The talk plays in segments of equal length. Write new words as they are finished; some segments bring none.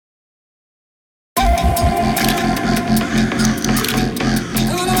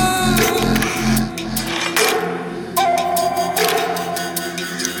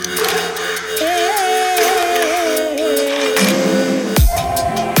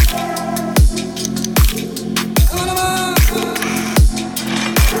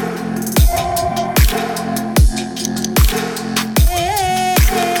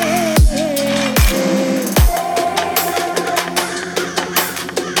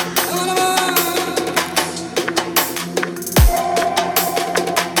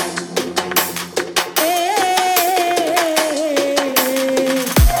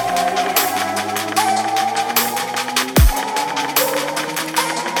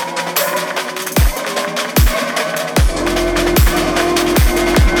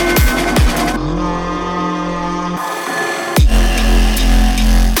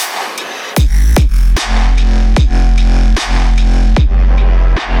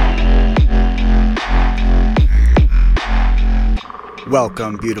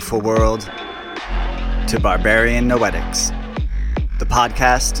Welcome, beautiful world, to Barbarian Noetics, the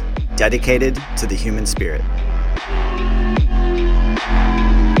podcast dedicated to the human spirit.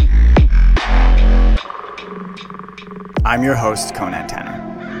 I'm your host, Conan Tanner.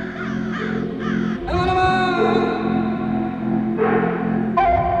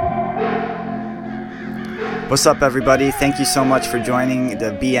 What's up, everybody? Thank you so much for joining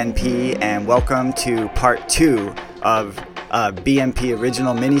the BNP, and welcome to part 2 of BNP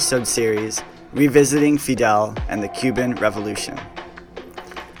original mini-sode series, Revisiting Fidel and the Cuban Revolution.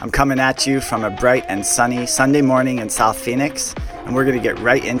 I'm coming at you from a bright and sunny Sunday morning in South Phoenix, and we're going to get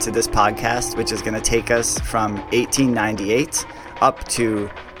right into this podcast, which is going to take us from 1898 up to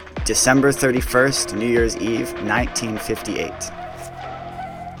December 31st, New Year's Eve, 1958.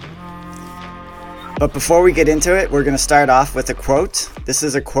 But before we get into it, we're going to start off with a quote. This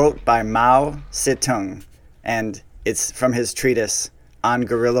is a quote by Mao Zedong, and it's from his treatise on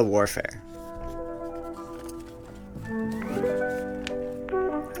guerrilla warfare.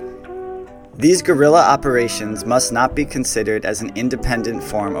 These guerrilla operations must not be considered as an independent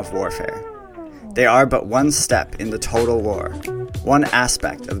form of warfare. They are but one step in the total war, one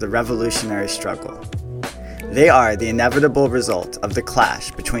aspect of the revolutionary struggle. They are the inevitable result of the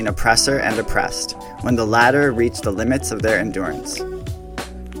clash between oppressor and oppressed when the latter reach the limits of their endurance.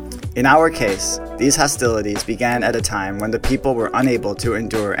 In our case, these hostilities began at a time when the people were unable to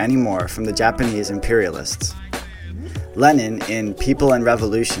endure any more from the Japanese imperialists. Lenin, in People and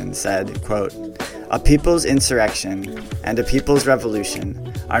Revolution, said, quote, "A people's insurrection and a people's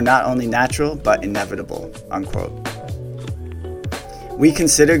revolution are not only natural but inevitable," unquote. We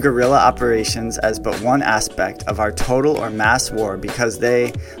consider guerrilla operations as but one aspect of our total or mass war because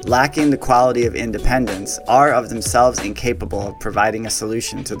they, lacking the quality of independence, are of themselves incapable of providing a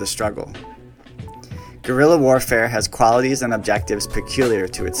solution to the struggle. Guerrilla warfare has qualities and objectives peculiar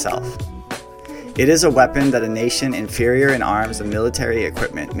to itself. It is a weapon that a nation inferior in arms and military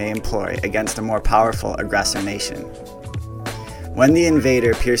equipment may employ against a more powerful aggressor nation. When the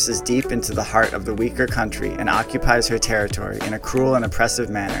invader pierces deep into the heart of the weaker country and occupies her territory in a cruel and oppressive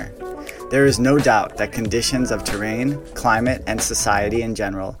manner, there is no doubt that conditions of terrain, climate, and society in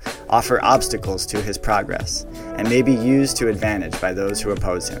general offer obstacles to his progress and may be used to advantage by those who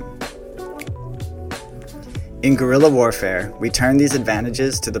oppose him. In guerrilla warfare, we turn these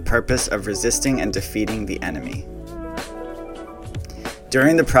advantages to the purpose of resisting and defeating the enemy.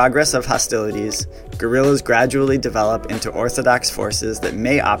 During the progress of hostilities, guerrillas gradually develop into orthodox forces that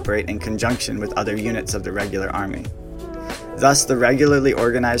may operate in conjunction with other units of the regular army. Thus, the regularly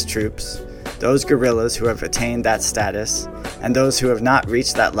organized troops, those guerrillas who have attained that status, and those who have not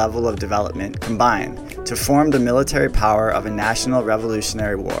reached that level of development combine to form the military power of a national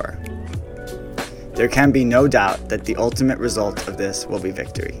revolutionary war. There can be no doubt that the ultimate result of this will be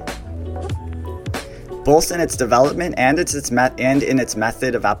victory. Both in its development and in its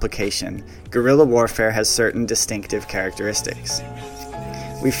method of application, guerrilla warfare has certain distinctive characteristics.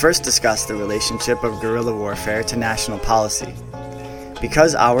 We first discussed the relationship of guerrilla warfare to national policy.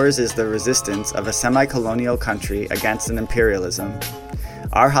 Because ours is the resistance of a semi-colonial country against an imperialism,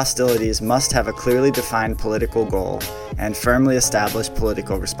 our hostilities must have a clearly defined political goal and firmly established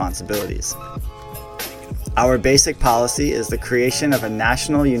political responsibilities. Our basic policy is the creation of a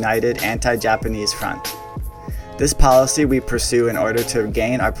national united anti-Japanese front. This policy we pursue in order to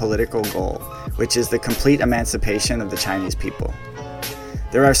gain our political goal, which is the complete emancipation of the Chinese people.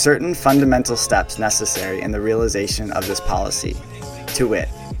 There are certain fundamental steps necessary in the realization of this policy, to wit: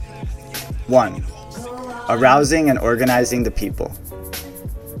 1. Arousing and organizing the people.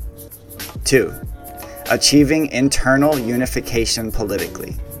 2. Achieving internal unification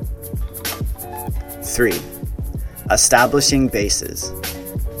politically. 3. Establishing bases.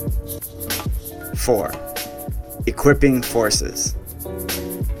 4. Equipping forces.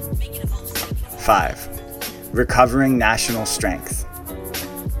 5. Recovering national strength.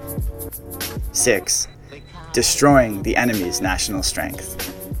 6. Destroying the enemy's national strength.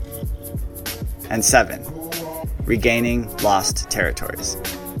 And 7. Regaining lost territories.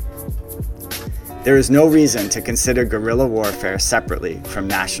 There is no reason to consider guerrilla warfare separately from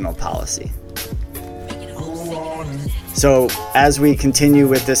national policy. So, as we continue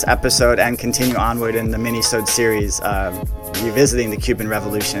with this episode and continue onward in the mini-sode series, Revisiting the Cuban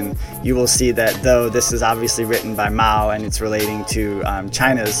Revolution, you will see that though this is obviously written by Mao and it's relating to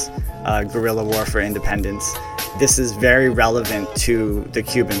China's guerrilla war for independence, this is very relevant to the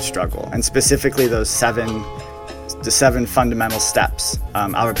Cuban struggle, and specifically the seven fundamental steps.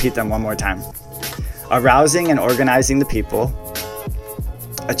 I'll repeat them one more time. Arousing and organizing the people,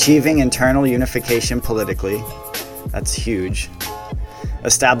 achieving internal unification politically, that's huge,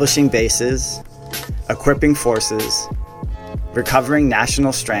 establishing bases, equipping forces, recovering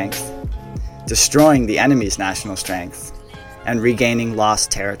national strength, destroying the enemy's national strength, and regaining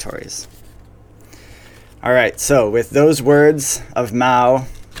lost territories. All right, so with those words of Mao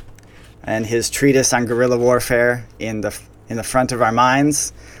and his treatise on guerrilla warfare in the front of our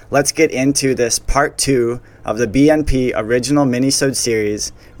minds, let's get into this part 2 of the BNP original minisode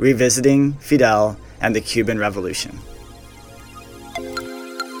series, revisiting Fidel and the Cuban Revolution.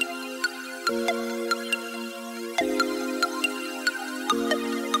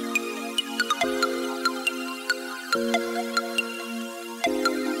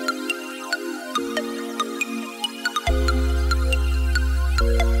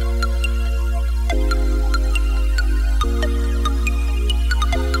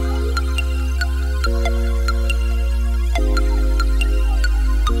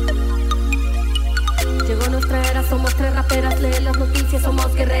 Somos tres raperas, lee las noticias,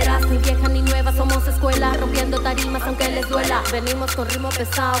 somos guerreras, ni viejas ni nuevas, somos escuela, rompiendo tarimas aunque les duela. Venimos con ritmo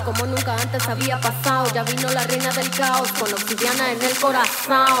pesado, como nunca antes había pasado. Ya vino la reina del caos, con obsidiana en el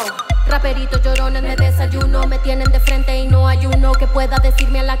corazón. Raperitos llorones me desayuno, me tienen de frente y no hay uno que pueda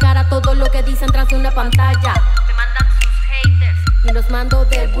decirme a la cara todo lo que dicen tras de una pantalla. Me mandan sus haters y los mando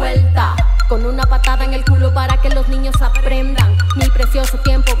de vuelta, con una patada en el culo para que los niños aprendan. Mi precioso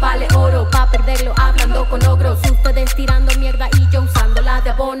tiempo vale oro, pa' perderlo hablando con ogros. Ustedes tirando mierda y yo usándola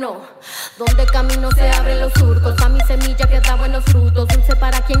de abono. Donde camino se abren los surcos, pa' mi semilla que da buenos frutos. Dulce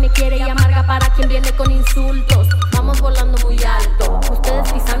para quien me quiere y amarga para quien viene con insultos. Vamos volando muy alto,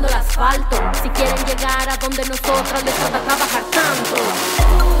 ustedes pisando el asfalto. Si quieren llegar a donde nosotras les falta trabajar tanto.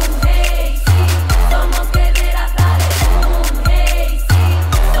 Hey, sí, somos guerreras, dale. Hey, sí,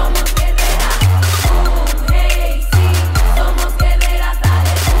 somos guerreras. Hey, sí, somos guerreras,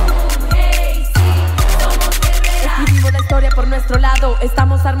 dale. Hey, sí, somos guerreras. Escribimos la historia por nuestro lado,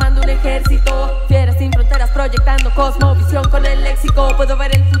 estamos armando un ejército. Fieras sin fronteras proyectando cosmovisión con el léxico. Puedo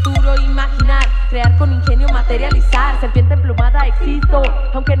ver el futuro, imaginar, crear con ingenio, materializar. Serpiente emplumada existo,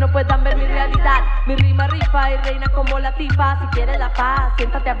 aunque no puedan ver mi realidad. Mi rima rifa y reina como la tifa. Si quieres la paz,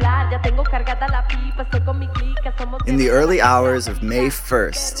 siéntate a hablar. Ya tengo cargada la pipa, estoy con mi clica. In the early hours of May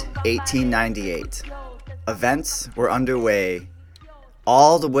 1st, 1898, events were underway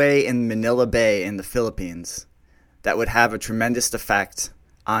all the way in Manila Bay in the Philippines that would have a tremendous effect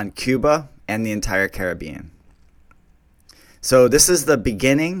on Cuba and the entire Caribbean. So this is the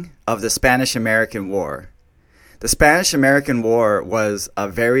beginning of the Spanish-American War. The Spanish-American War was a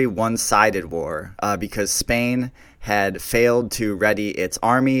very one-sided war because Spain had failed to ready its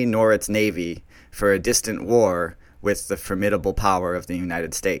army nor its navy for a distant war with the formidable power of the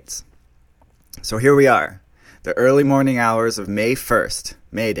United States. So here we are, the early morning hours of May 1st,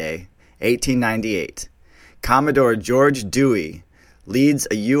 May Day, 1898. Commodore George Dewey leads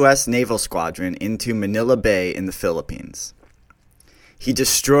a U.S. naval squadron into Manila Bay in the Philippines. He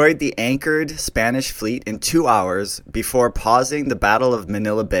destroyed the anchored Spanish fleet in 2 hours before pausing the Battle of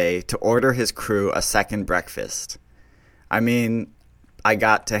Manila Bay to order his crew a second breakfast. I mean, I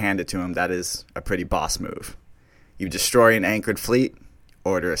got to hand it to him. That is a pretty boss move. You destroy an anchored fleet,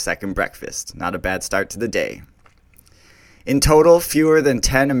 order a second breakfast. Not a bad start to the day. In total, fewer than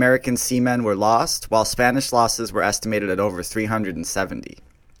 10 American seamen were lost, while Spanish losses were estimated at over 370.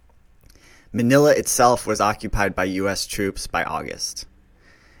 Manila itself was occupied by U.S. troops by August.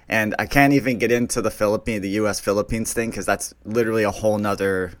 And I can't even get into the U.S.-Philippines thing because that's literally a whole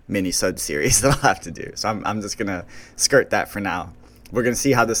nother mini-sode series that I'll have to do. So I'm just going to skirt that for now. We're going to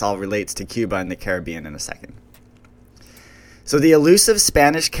see how this all relates to Cuba and the Caribbean in a second. So the elusive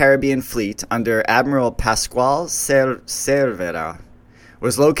Spanish Caribbean fleet under Admiral Pascual Cervera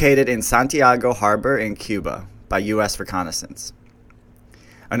was located in Santiago Harbor in Cuba by U.S. reconnaissance.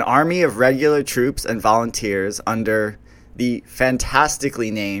 An army of regular troops and volunteers under the fantastically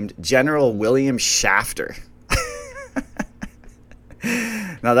named General William Shafter.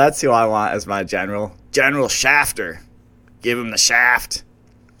 Now that's who I want as my general. General Shafter. Give him the shaft.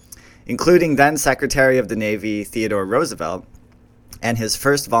 Including then Secretary of the Navy Theodore Roosevelt and his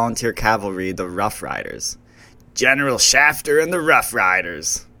first volunteer cavalry, the Rough Riders. General Shafter and the Rough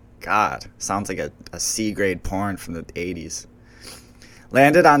Riders. God, sounds like a C-grade porn from the 80s.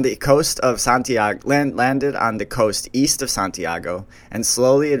 Landed on the coast east of Santiago and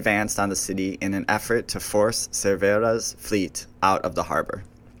slowly advanced on the city in an effort to force Cervera's fleet out of the harbor.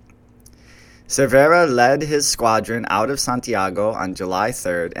 Cervera led his squadron out of Santiago on July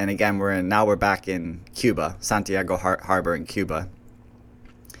 3rd, and again we're back in Cuba, Santiago Harbor in Cuba.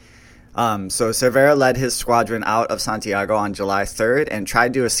 So Cervera led his squadron out of Santiago on July 3rd and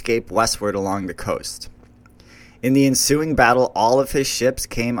tried to escape westward along the coast. In the ensuing battle, all of his ships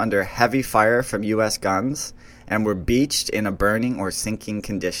came under heavy fire from U.S. guns and were beached in a burning or sinking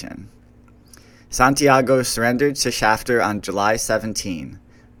condition. Santiago surrendered to Shafter on July 17,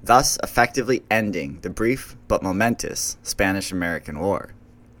 thus effectively ending the brief but momentous Spanish-American War.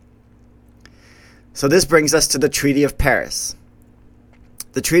 So this brings us to the Treaty of Paris.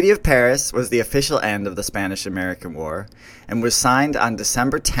 The Treaty of Paris was the official end of the Spanish-American War and was signed on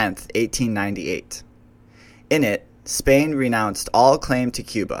December 10, 1898. In it, Spain renounced all claim to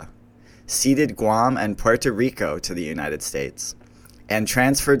Cuba, ceded Guam and Puerto Rico to the United States, and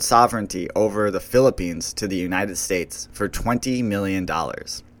transferred sovereignty over the Philippines to the United States for $20 million.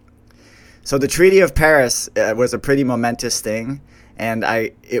 So the Treaty of Paris was a pretty momentous thing, and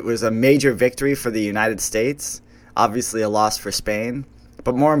it was a major victory for the United States, obviously a loss for Spain,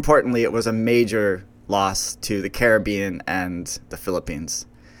 but more importantly, it was a major loss to the Caribbean and the Philippines,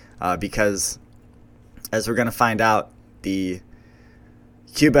 because, as we're going to find out,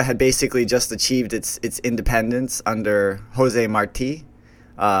 Cuba had basically just achieved its independence under Jose Marti,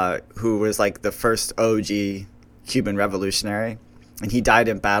 who was like the first OG Cuban revolutionary, and he died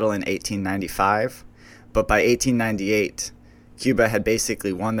in battle in 1895. But by 1898, Cuba had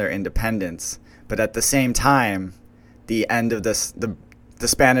basically won their independence. But at the same time, the end of the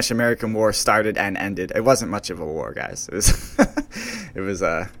Spanish-American War started and ended. It wasn't much of a war, guys. It was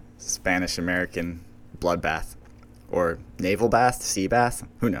a Spanish-American bloodbath, or naval bath, sea bath,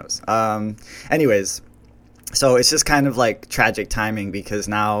 who knows. Anyways, so it's just kind of like tragic timing, because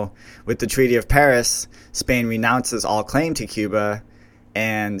now with the Treaty of Paris, Spain renounces all claim to Cuba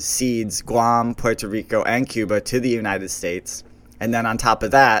and cedes Guam, Puerto Rico, and Cuba to the United States. And then on top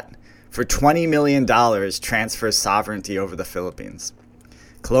of that, for $20 million, transfers sovereignty over the Philippines.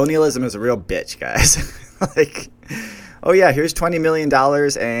 Colonialism is a real bitch, guys. Like, oh yeah, here's $20 million,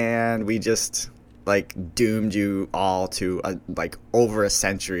 and we just doomed you all to over a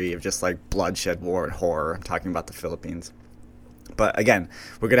century of just bloodshed, war, and horror. I'm talking about the Philippines. But again,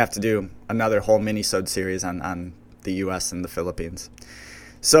 we're gonna have to do another whole mini-sode series on the U.S. and the Philippines.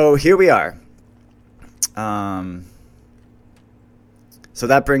 So here we are. So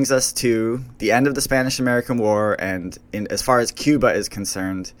that brings us to the end of the Spanish-American War, and as far as Cuba is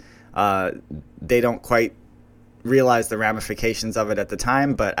concerned, they don't quite realize the ramifications of it at the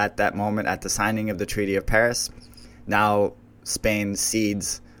time, but at that moment, at the signing of the Treaty of Paris, now Spain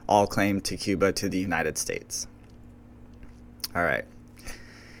cedes all claim to Cuba to the United States. All right.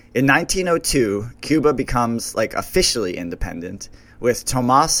 In 1902, Cuba becomes officially independent, with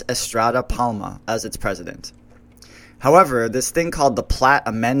Tomás Estrada Palma as its president. However, this thing called the Platt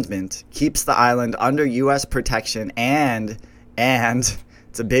Amendment keeps the island under U.S. protection and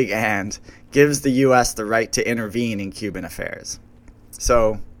it's a big and, gives the U.S. the right to intervene in Cuban affairs.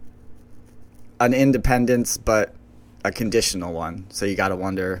 So, an independence, but a conditional one. So you got to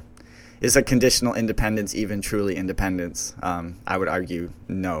wonder, is a conditional independence even truly independence? I would argue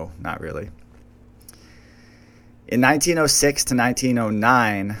no, not really. In 1906 to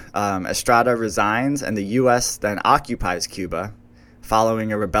 1909, Estrada resigns, and the U.S. then occupies Cuba,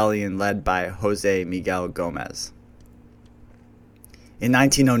 following a rebellion led by Jose Miguel Gomez. In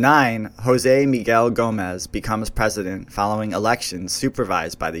 1909, Jose Miguel Gomez becomes president following elections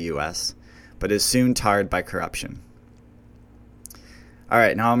supervised by the U.S., but is soon tarred by corruption. All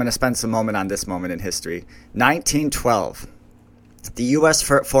right, now I'm going to spend some moment on this moment in history. 1912. The U.S.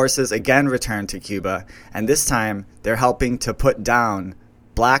 forces again return to Cuba, and this time they're helping to put down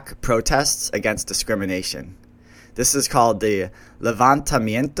black protests against discrimination. This is called the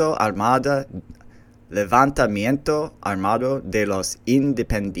Levantamiento Armado de los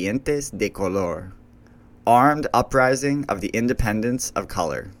Independientes de Color, Armed Uprising of the Independents of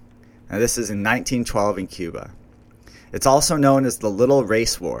Color. Now this is in 1912 in Cuba. It's also known as the Little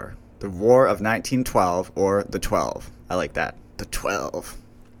Race War, the War of 1912, or the 12. I like that. The 12.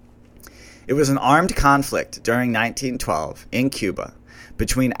 It was an armed conflict during 1912 in Cuba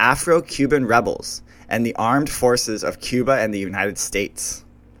between Afro-Cuban rebels and the armed forces of Cuba and the United States.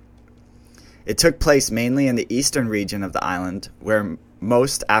 It took place mainly in the eastern region of the island, where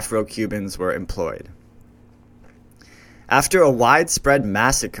most Afro-Cubans were employed. After a widespread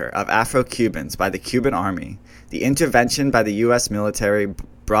massacre of Afro-Cubans by the Cuban army, the intervention by the U.S. military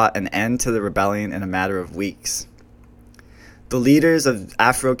brought an end to the rebellion in a matter of weeks. The leaders of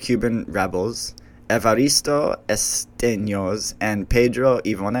Afro-Cuban rebels, Evaristo Esteños and Pedro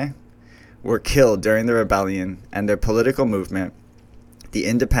Ivone, were killed during the rebellion, and their political movement, the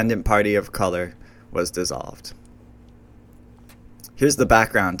Independent Party of Color, was dissolved. Here's the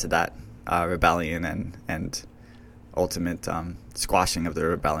background to that rebellion and ultimate squashing of the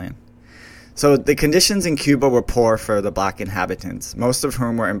rebellion. So the conditions in Cuba were poor for the black inhabitants, most of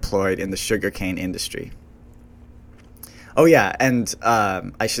whom were employed in the sugarcane industry. Oh yeah, and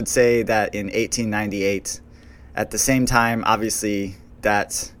I should say that in 1898, at the same time, obviously,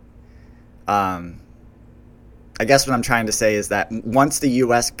 that I guess what I'm trying to say is that once the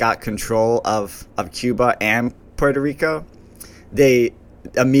U.S. got control of Cuba and Puerto Rico, they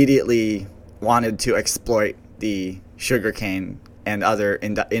immediately wanted to exploit the sugarcane and other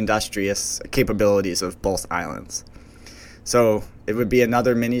industrious capabilities of both islands. So it would be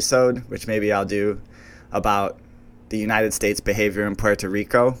another mini-sode, which maybe I'll do, about the United States' behavior in Puerto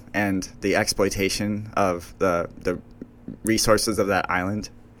Rico and the exploitation of the resources of that island,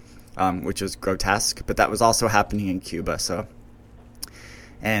 which was grotesque. But that was also happening in Cuba.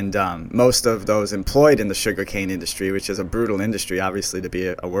 And most of those employed in the sugarcane industry, which is a brutal industry, obviously, to be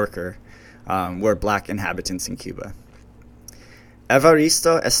a worker, were black inhabitants in Cuba.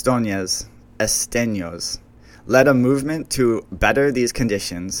 Evaristo Esteños led a movement to better these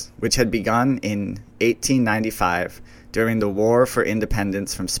conditions, which had begun in 1895 during the War for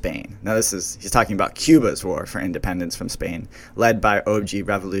Independence from Spain. Now he's talking about Cuba's war for independence from Spain, led by OG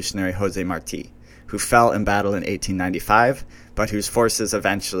revolutionary José Martí, who fell in battle in 1895, but whose forces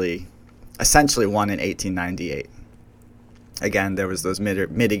essentially won in 1898. Again, there was those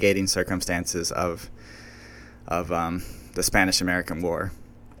mitigating circumstances of the Spanish-American War.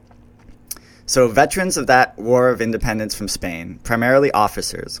 So veterans of that War of Independence from Spain, primarily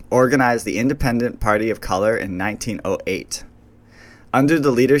officers, organized the Independent Party of Color in 1908. Under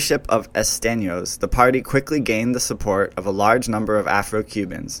the leadership of Esteños, the party quickly gained the support of a large number of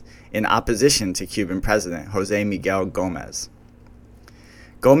Afro-Cubans in opposition to Cuban President José Miguel Gómez.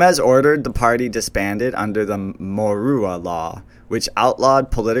 Gómez ordered the party disbanded under the Morua Law, which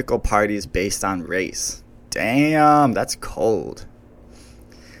outlawed political parties based on race. Damn, that's cold.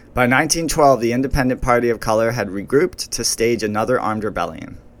 By 1912, the Independent Party of Color had regrouped to stage another armed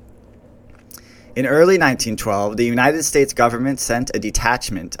rebellion. In early 1912, the United States government sent a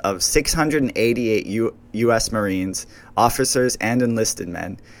detachment of 688 U.S. Marines, officers, and enlisted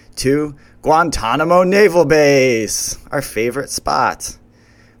men to Guantanamo Naval Base, our favorite spot.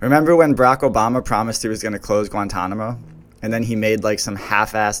 Remember when Barack Obama promised he was going to close Guantanamo? And then he made like some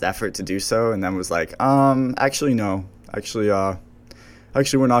half-assed effort to do so, and then was like, actually, no.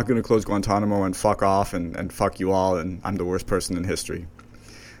 Actually, we're not going to close Guantanamo, and fuck off, and fuck you all, and I'm the worst person in history.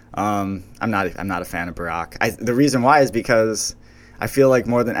 I'm not a fan of Barack. The reason why is because I feel like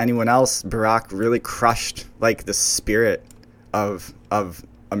more than anyone else, Barack really crushed like the spirit of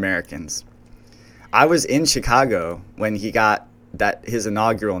Americans. I was in Chicago when he got his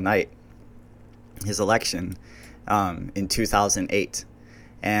inaugural night, his election, in 2008,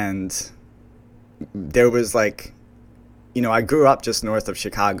 and there was like, I grew up just north of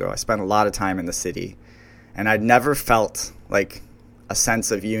Chicago. I spent a lot of time in the city, and I'd never felt like a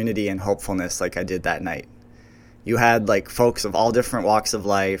sense of unity and hopefulness like I did that night. You had like folks of all different walks of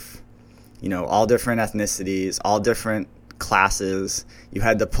life, all different ethnicities, all different classes. You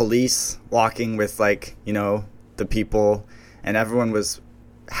had the police walking with like, the people, and everyone was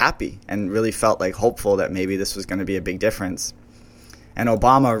happy and really felt like hopeful that maybe this was going to be a big difference. And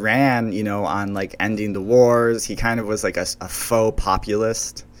Obama ran, on like ending the wars. He kind of was like a faux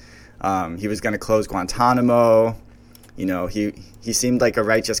populist. He was going to close Guantanamo. He seemed like a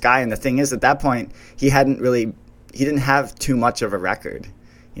righteous guy. And the thing is, at that point, he didn't have too much of a record.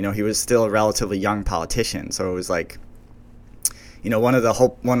 He was still a relatively young politician. So it was like, one of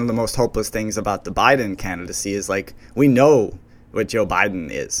the most hopeless things about the Biden candidacy is like, we know what Joe Biden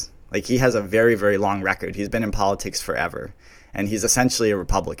is. Like, he has a very, very long record. He's been in politics forever. And he's essentially a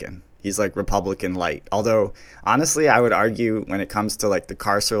Republican. He's like Republican light. Although, honestly, I would argue when it comes to like the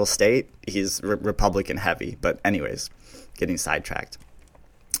carceral state, he's Republican heavy. But anyways, getting sidetracked.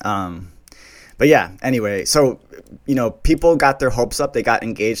 But yeah, anyway, so, people got their hopes up. They got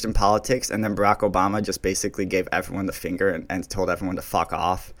engaged in politics. And then Barack Obama just basically gave everyone the finger and told everyone to fuck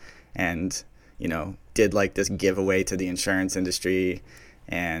off. And, did like this giveaway to the insurance industry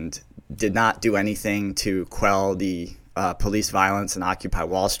and did not do anything to quell the police violence in Occupy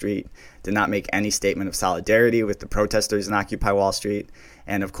Wall Street, did not make any statement of solidarity with the protesters in Occupy Wall Street,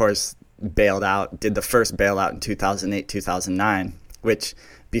 and of course did the first bailout in 2008, 2009, which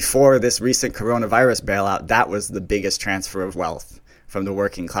before this recent coronavirus bailout, that was the biggest transfer of wealth from the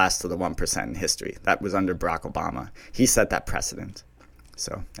working class to the 1% in history. That was under Barack Obama. He set that precedent.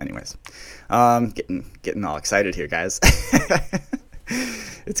 So anyways, getting all excited here, guys.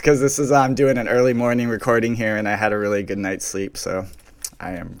 It's because I'm doing an early morning recording here, and I had a really good night's sleep, so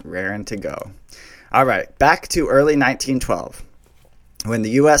I am raring to go. All right, back to early 1912. when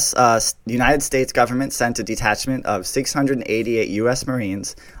the United States government sent a detachment of 688 U.S.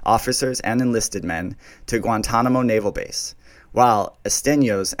 Marines, officers, and enlisted men to Guantanamo Naval Base, while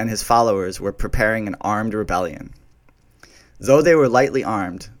Esteños and his followers were preparing an armed rebellion. Though they were lightly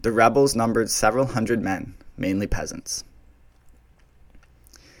armed, the rebels numbered several hundred men, mainly peasants.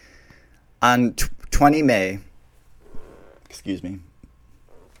 On 20 May,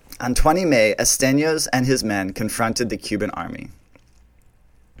 Esteños and his men confronted the Cuban army.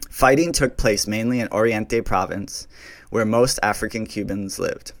 Fighting took place mainly in Oriente province, where most African Cubans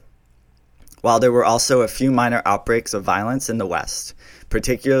lived, while there were also a few minor outbreaks of violence in the west,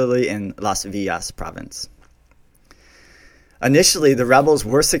 particularly in Las Villas province. Initially, the rebels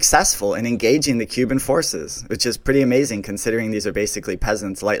were successful in engaging the Cuban forces, which is pretty amazing considering these are basically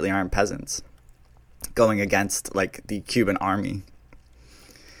peasants, lightly armed peasants, going against like the Cuban army.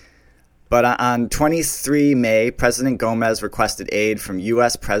 But on 23 May, President Gomez requested aid from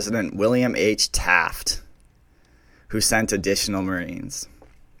U.S. President William H. Taft, who sent additional Marines.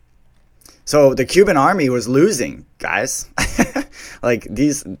 So the Cuban army was losing, guys. Like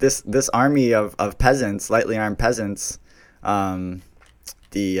this army of peasants, lightly armed peasants, the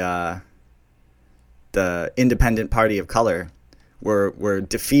Independent Party of Color were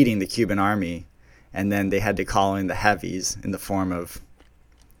defeating the Cuban army, and then they had to call in the heavies in the form of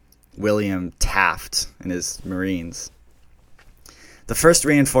William Taft and his Marines. The first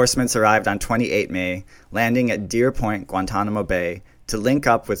reinforcements arrived on 28 May, landing at Deer Point, Guantanamo Bay, to link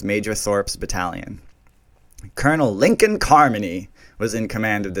up with Major Thorpe's battalion. Colonel Lincoln Carmody was in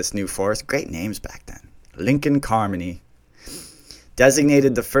command of this new force. Great names back then. Lincoln Carmody.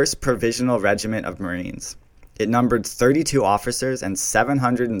 Designated the 1st Provisional Regiment of Marines. It numbered 32 officers and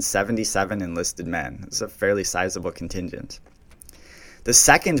 777 enlisted men. It's a fairly sizable contingent. The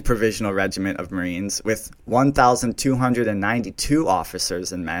 2nd Provisional Regiment of Marines, with 1,292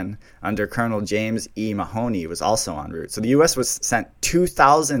 officers and men under Colonel James E. Mahoney, was also en route. So the U.S. was sent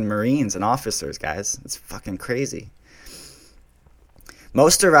 2,000 Marines and officers, guys. It's fucking crazy.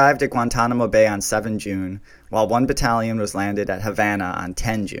 Most arrived at Guantanamo Bay on 7 June, while one battalion was landed at Havana on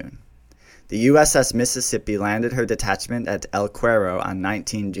 10 June. The USS Mississippi landed her detachment at El Cuero on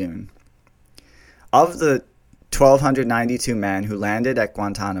 19 June. Of the 1,292 men who landed at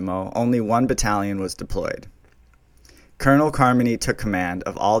Guantanamo, only one battalion was deployed. Colonel Carmody took command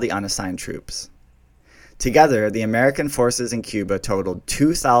of all the unassigned troops. Together, the American forces in Cuba totaled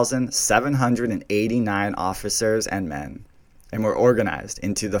 2,789 officers and men, and were organized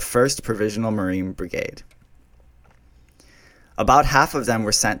into the 1st Provisional Marine Brigade. About half of them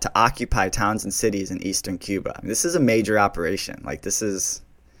were sent to occupy towns and cities in eastern Cuba. This is a major operation. Like, this is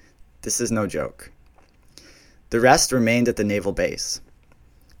no joke. The rest remained at the naval base.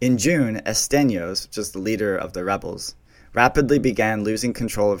 In June, Esteños, which is the leader of the rebels, rapidly began losing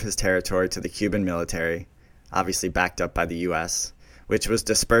control of his territory to the Cuban military, obviously backed up by the U.S., which was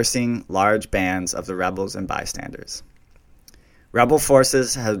dispersing large bands of the rebels and bystanders. Rebel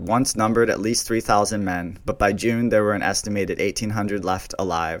forces had once numbered at least 3,000 men, but by June there were an estimated 1,800 left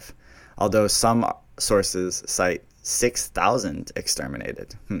alive, although some sources cite 6,000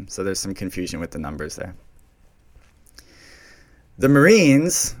 exterminated. So there's some confusion with the numbers there. The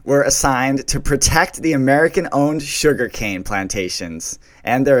Marines were assigned to protect the American-owned sugarcane plantations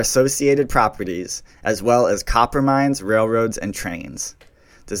and their associated properties, as well as copper mines, railroads, and trains.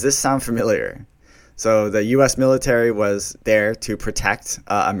 Does this sound familiar? So the U.S. military was there to protect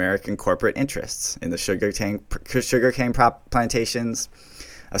American corporate interests in the sugarcane plantations,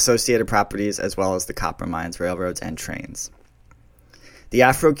 associated properties, as well as the copper mines, railroads, and trains. The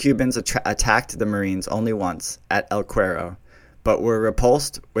Afro-Cubans attacked the Marines only once at El Cuero, but were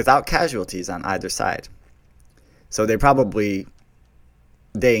repulsed without casualties on either side. So they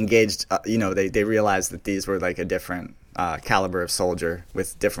engaged, they realized that these were like a different caliber of soldier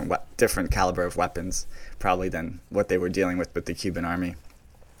with different caliber of weapons, probably than what they were dealing with the Cuban army.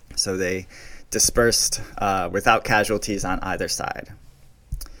 So they dispersed without casualties on either side.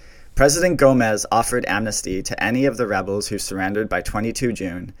 President Gomez offered amnesty to any of the rebels who surrendered by 22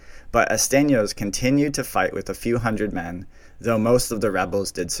 June, but Esteños continued to fight with a few hundred men, though most of the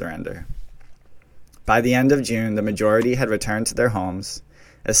rebels did surrender. By the end of June, the majority had returned to their homes.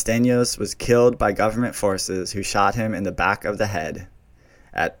 Esteños was killed by government forces who shot him in the back of the head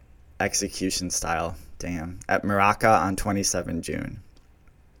at execution style, at Maraca on 27 June.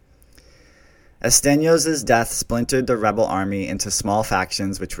 Esteños' death splintered the rebel army into small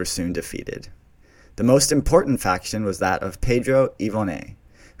factions which were soon defeated. The most important faction was that of Pedro Yvonet,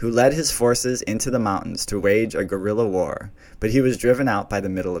 who led his forces into the mountains to wage a guerrilla war, but he was driven out by the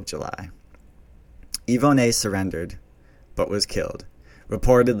middle of July. Yvonet surrendered, but was killed,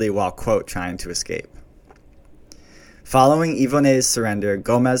 reportedly while, quote, trying to escape. Following Yvonne's surrender,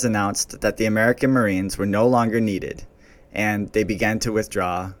 Gomez announced that the American Marines were no longer needed, and they began to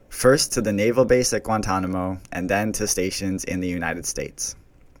withdraw, first to the naval base at Guantanamo, and then to stations in the United States.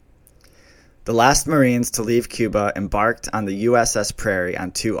 The last Marines to leave Cuba embarked on the USS Prairie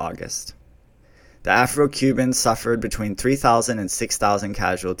on 2 August. The Afro-Cubans suffered between 3,000 and 6,000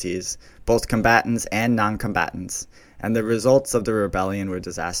 casualties, both combatants and non-combatants, and the results of the rebellion were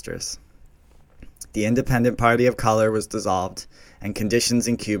disastrous. The Independent Party of Color was dissolved, and conditions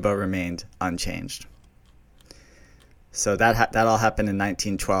in Cuba remained unchanged. So that all happened in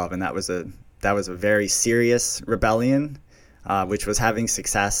 1912, and that was a very serious rebellion, which was having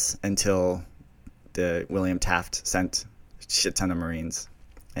success until the William Taft sent a shit ton of Marines,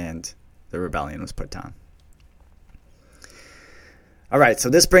 and the rebellion was put down. All right, so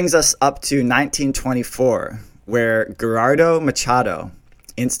this brings us up to 1924, where Gerardo Machado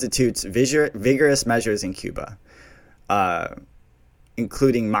institutes vigorous measures in Cuba,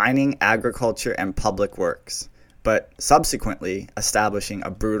 including mining, agriculture, and public works, but subsequently establishing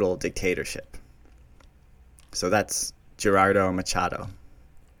a brutal dictatorship. So that's Gerardo Machado.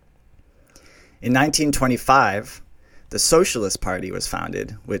 In 1925, the Socialist Party was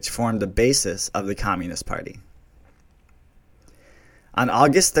founded, which formed the basis of the Communist Party. On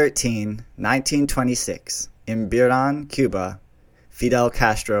August 13, 1926, in Biran, Cuba, Fidel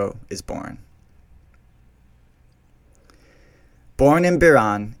Castro is born. Born in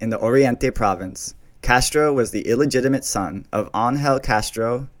Biran in the Oriente province, Castro was the illegitimate son of Angel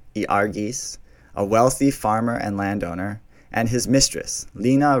Castro y Arguez, a wealthy farmer and landowner, and his mistress,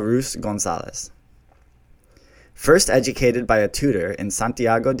 Lina Ruz Gonzalez. First educated by a tutor in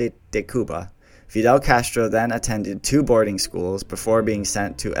Santiago de Cuba, Fidel Castro then attended 2 boarding schools before being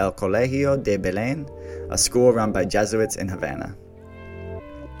sent to El Colegio de Belén, a school run by Jesuits in Havana.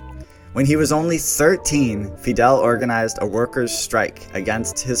 When he was only 13, Fidel organized a workers' strike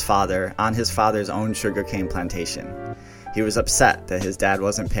against his father on his father's own sugarcane plantation. He was upset that his dad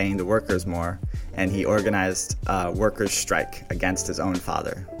wasn't paying the workers more, and he organized a workers' strike against his own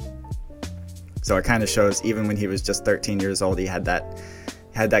father. So it kind of shows, even when he was just 13 years old, he had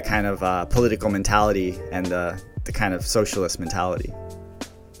that kind of political mentality and the kind of socialist mentality.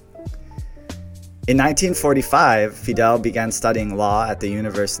 In 1945, Fidel began studying law at the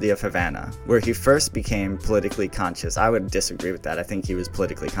University of Havana, where he first became politically conscious. I would disagree with that. I think he was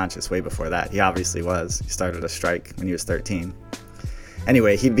politically conscious way before that. He obviously was. He started a strike when he was 13.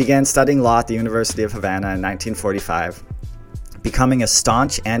 Anyway, he began studying law at the University of Havana in 1945, becoming a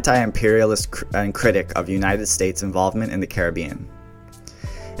staunch anti-imperialist and critic of United States involvement in the Caribbean.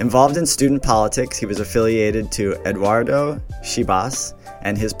 Involved in student politics, he was affiliated to Eduardo Chibas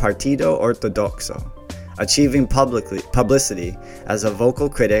and his Partido Ortodoxo, achieving publicity as a vocal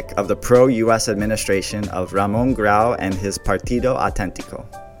critic of the pro-U.S. administration of Ramon Grau and his Partido Auténtico.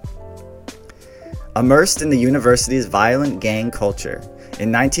 Immersed in the university's violent gang culture,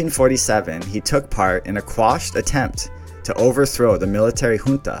 in 1947 he took part in a quashed attempt to overthrow the military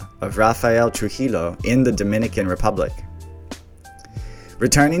junta of Rafael Trujillo in the Dominican Republic.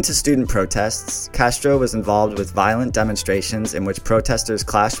 Returning to student protests, Castro was involved with violent demonstrations in which protesters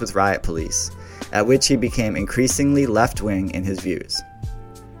clashed with riot police, at which he became increasingly left-wing in his views.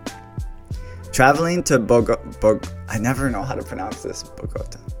 Traveling to I never know how to pronounce this,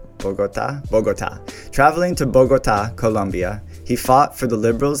 Bogota. Traveling to Bogota, Colombia, he fought for the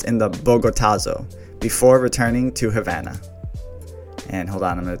liberals in the Bogotazo before returning to Havana. And hold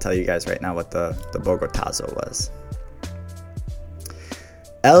on, I'm going to tell you guys right now what the Bogotazo was.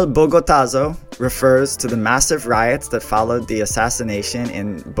 El Bogotazo refers to the massive riots that followed the assassination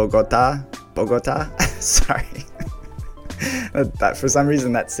in Bogota, sorry. For some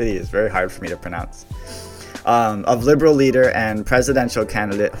reason that city is very hard for me to pronounce. Of liberal leader and presidential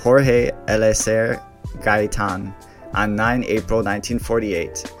candidate Jorge Eliezer Gaitan on 9 April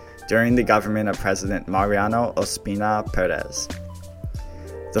 1948 during the government of President Mariano Ospina Perez.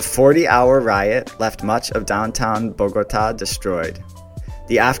 The 40-hour riot left much of downtown Bogota destroyed.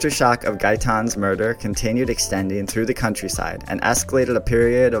 The aftershock of Gaitan's murder continued extending through the countryside and escalated a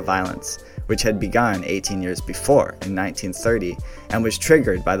period of violence which had begun 18 years before, in 1930, and was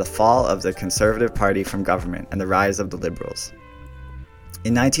triggered by the fall of the Conservative Party from government and the rise of the Liberals.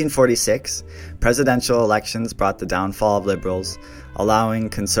 In 1946, presidential elections brought the downfall of Liberals, allowing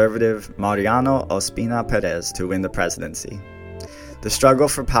conservative Mariano Ospina Perez to win the presidency. The struggle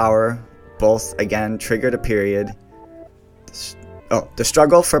for power triggered a period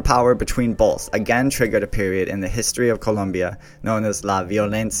in the history of Colombia known as La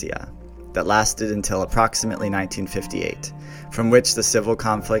Violencia, that lasted until approximately 1958, from which the civil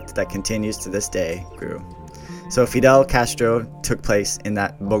conflict that continues to this day grew. So Fidel Castro took place in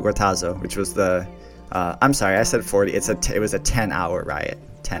that Bogotazo, which was the, I'm sorry, I said 40, it was a 10-hour riot,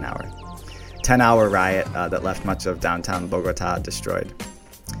 10-hour riot that left much of downtown Bogota destroyed.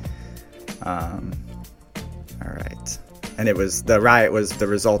 All right. And the riot was the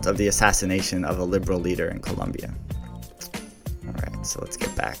result of the assassination of a liberal leader in Colombia. All right, so let's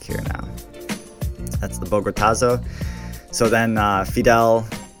get back here now. That's the Bogotazo. So then Fidel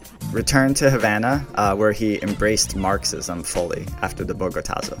returned to Havana, where he embraced Marxism fully after the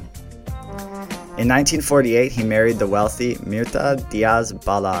Bogotazo. In 1948, he married the wealthy Mirta Diaz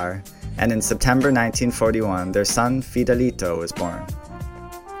Balar, and in September 1941, their son Fidelito was born.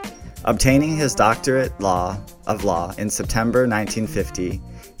 Obtaining his doctorate of law in September 1950,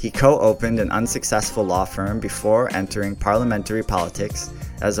 he co-opened an unsuccessful law firm before entering parliamentary politics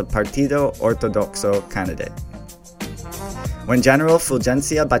as a Partido Ortodoxo candidate. When General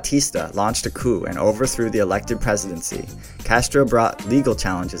Fulgencio Batista launched a coup and overthrew the elected presidency, Castro brought legal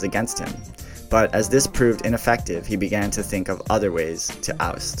challenges against him. But as this proved ineffective, he began to think of other ways to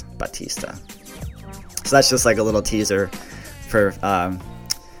oust Batista. So that's just like a little teaser for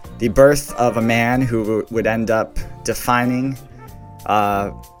the birth of a man who would end up defining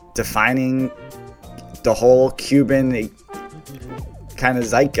the whole Cuban kind of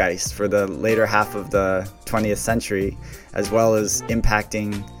zeitgeist for the later half of the 20th century, as well as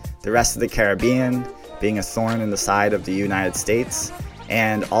impacting the rest of the Caribbean, being a thorn in the side of the United States,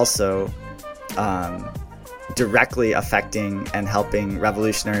 and also directly affecting and helping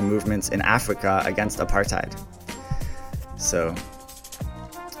revolutionary movements in Africa against apartheid. So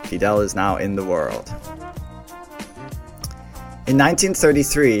Fidel is now in the world. In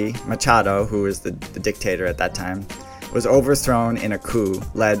 1933, Machado, who was the dictator at that time, was overthrown in a coup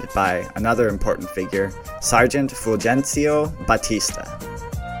led by another important figure, Sergeant Fulgencio Batista.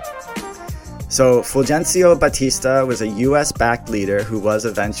 So Fulgencio Batista was a US-backed leader who was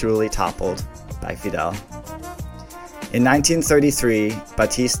eventually toppled by Fidel. In 1933,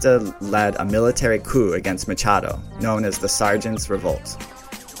 Batista led a military coup against Machado, known as the Sergeant's Revolt.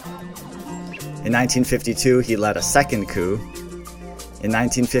 In 1952, he led a second coup. In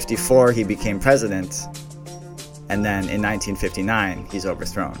 1954, he became president. And then in 1959, he's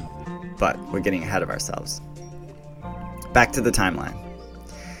overthrown. But we're getting ahead of ourselves. Back to the timeline.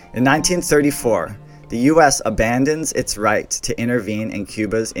 In 1934, the US abandons its right to intervene in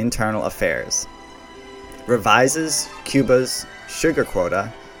Cuba's internal affairs, revises Cuba's sugar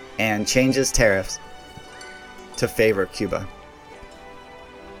quota, and changes tariffs to favor Cuba.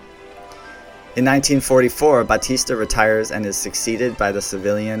 In 1944, Batista retires and is succeeded by the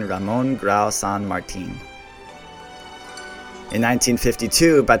civilian Ramon Grau San Martin. In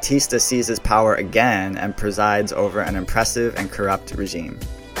 1952, Batista seizes power again and presides over an impressive and corrupt regime.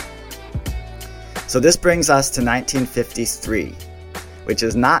 So this brings us to 1953, which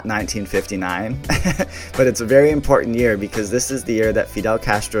is not 1959, but it's a very important year because this is the year that Fidel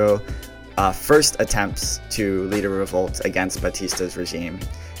Castro first attempts to lead a revolt against Batista's regime.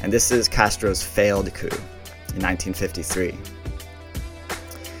 And this is Castro's failed coup in 1953.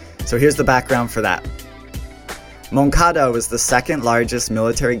 So here's the background for that. Moncada was the second largest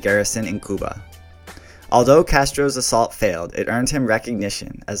military garrison in Cuba. Although Castro's assault failed, it earned him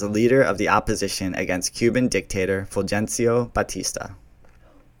recognition as a leader of the opposition against Cuban dictator Fulgencio Batista.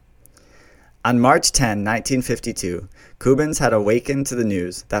 On March 10, 1952, Cubans had awakened to the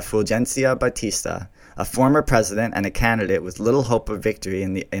news that Fulgencio Batista, a former president and a candidate with little hope of victory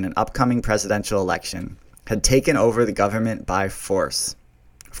in an upcoming presidential election, had taken over the government by force,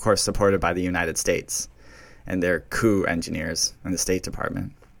 of course supported by the United States and their coup engineers in the State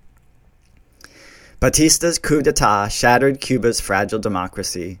Department. Batista's coup d'etat shattered Cuba's fragile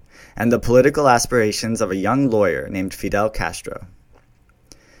democracy and the political aspirations of a young lawyer named Fidel Castro.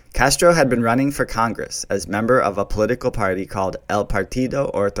 Castro had been running for Congress as member of a political party called El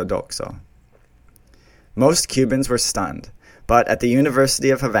Partido Ortodoxo. Most Cubans were stunned, but at the University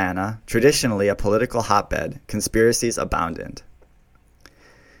of Havana, traditionally a political hotbed, conspiracies abounded.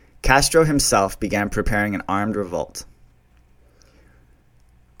 Castro himself began preparing an armed revolt.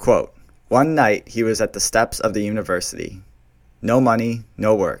 Quote, "One night he was at the steps of the university. No money,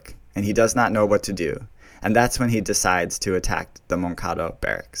 no work, and he does not know what to do, and that's when he decides to attack the Moncada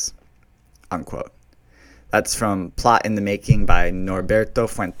barracks." Unquote. That's from Plot in the Making by Norberto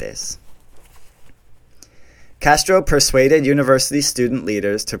Fuentes. Castro persuaded university student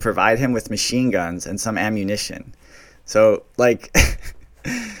leaders to provide him with machine guns and some ammunition. So, like,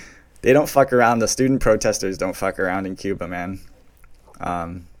 they don't fuck around. The student protesters don't fuck around in Cuba, man.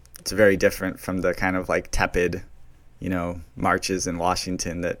 It's very different from the kind of like tepid, marches in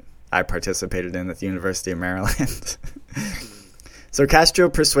Washington that I participated in at the University of Maryland. So Castro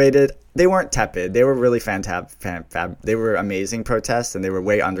persuaded, they weren't tepid, they were really they were amazing protests, and they were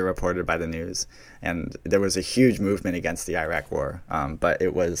way underreported by the news. And there was a huge movement against the Iraq War, but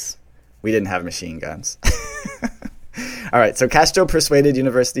we didn't have machine guns. All right, so Castro persuaded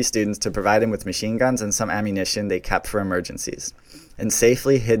university students to provide him with machine guns and some ammunition they kept for emergencies, and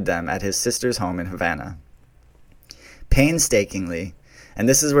safely hid them at his sister's home in Havana. Painstakingly, and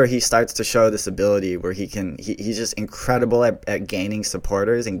this is where he starts to show this ability where he's just incredible at gaining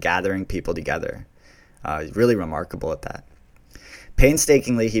supporters and gathering people together. Really remarkable at that.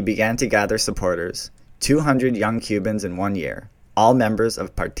 Painstakingly, he began to gather supporters, 200 young Cubans in 1 year, all members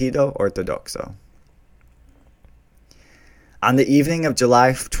of Partido Ortodoxo. On the evening of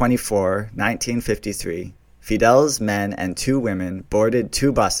July 24, 1953, Fidel's men and 2 women boarded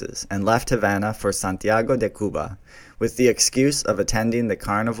 2 buses and left Havana for Santiago de Cuba with the excuse of attending the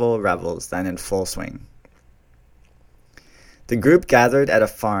carnival revels then in full swing. The group gathered at a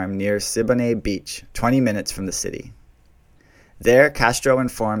farm near Siboney Beach, 20 minutes from the city. There, Castro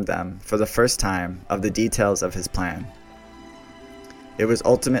informed them, for the first time, of the details of his plan. It was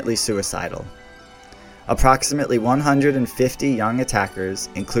ultimately suicidal. Approximately 150 young attackers,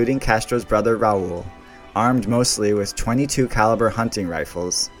 including Castro's brother Raul, armed mostly with .22 caliber hunting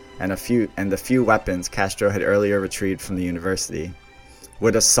rifles and the few weapons Castro had earlier retrieved from the university,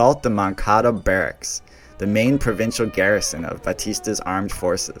 would assault the Moncada barracks, the main provincial garrison of Batista's armed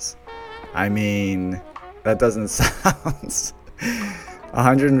forces. I mean, that doesn't sound...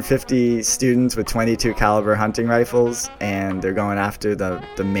 150 students with .22 caliber hunting rifles, and they're going after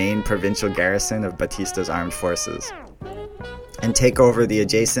the main provincial garrison of Batista's armed forces, and take over the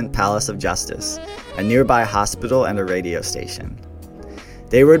adjacent Palace of Justice, a nearby hospital and a radio station.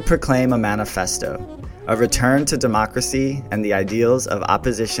 They would proclaim a manifesto, a return to democracy and the ideals of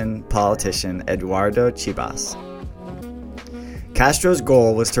opposition politician Eduardo Chibas. Castro's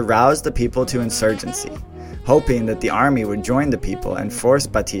goal was to rouse the people to insurgency, hoping that the army would join the people and force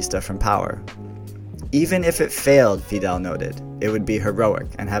Batista from power. Even if it failed, Fidel noted, it would be heroic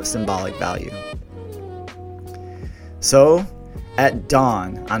and have symbolic value. So, at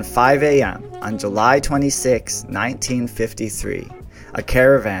dawn on 5 a.m. on July 26, 1953, a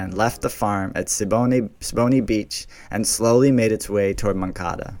caravan left the farm at Siboney Beach and slowly made its way toward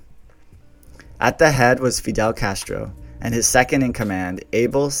Moncada. At the head was Fidel Castro and his second-in-command,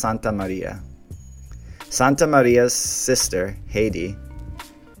 Abel Santa Maria. Santa Maria's sister, Haiti,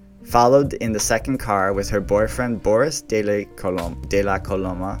 followed in the second car with her boyfriend Boris de la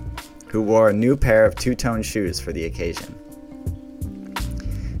Coloma, who wore a new pair of two-tone shoes for the occasion.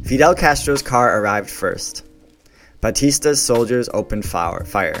 Fidel Castro's car arrived first. Batista's soldiers opened fire.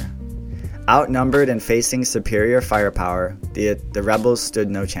 Outnumbered and facing superior firepower, the rebels stood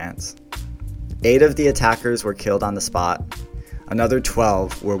no chance. 8 of the attackers were killed on the spot. Another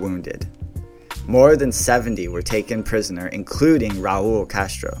 12 were wounded. More than 70 were taken prisoner, including Raul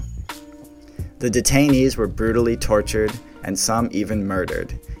Castro. The detainees were brutally tortured and some even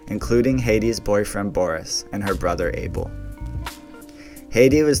murdered, including Haiti's boyfriend Boris and her brother Abel.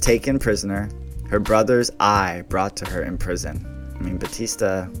 Haiti was taken prisoner, her brother's eye brought to her in prison. I mean,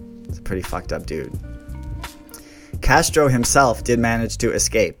 Batista is a pretty fucked up dude. Castro himself did manage to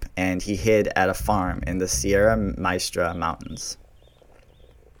escape, and he hid at a farm in the Sierra Maestra Mountains.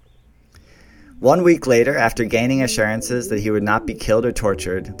 1 week later, after gaining assurances that he would not be killed or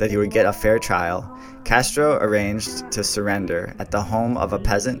tortured, that he would get a fair trial, Castro arranged to surrender at the home of a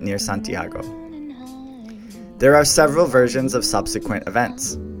peasant near Santiago. There are several versions of subsequent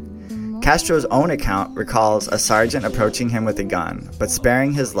events. Castro's own account recalls a sergeant approaching him with a gun, but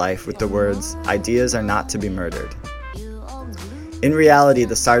sparing his life with the words, "Ideas are not to be murdered." In reality,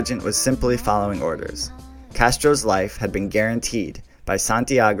 the sergeant was simply following orders. Castro's life had been guaranteed by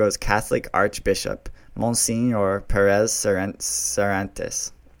Santiago's Catholic Archbishop, Monsignor Perez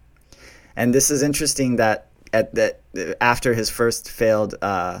Cervantes. And this is interesting that after his first failed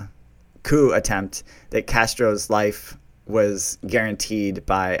coup attempt, that Castro's life was guaranteed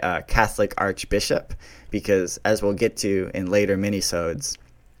by a Catholic archbishop, because as we'll get to in later minisodes,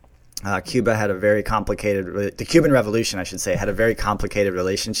 Cuba had the Cuban Revolution, I should say, had a very complicated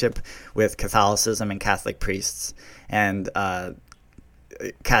relationship with Catholicism and Catholic priests. And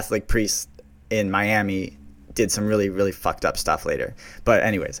Catholic priests in Miami did some really, really fucked up stuff later. But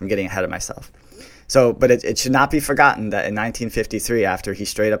anyways, I'm getting ahead of myself. But it should not be forgotten that in 1953, after he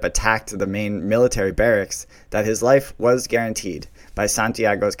straight up attacked the main military barracks, that his life was guaranteed by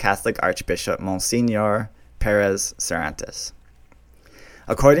Santiago's Catholic Archbishop, Monsignor Perez Cervantes.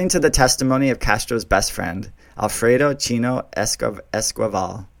 According to the testimony of Castro's best friend, Alfredo Chino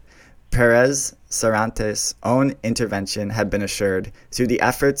Esquivel, Perez Sarantes' own intervention had been assured through the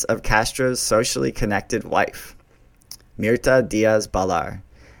efforts of Castro's socially connected wife, Mirta Diaz-Balart,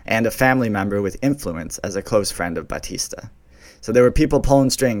 and a family member with influence as a close friend of Batista. So there were people pulling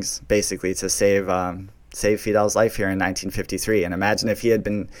strings, basically, to save Fidel's life here in 1953. And imagine if he had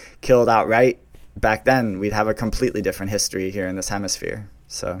been killed outright back then, we'd have a completely different history here in this hemisphere.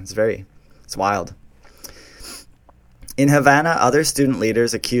 So it's wild. In Havana, other student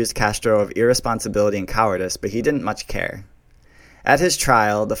leaders accused Castro of irresponsibility and cowardice, but he didn't much care. At his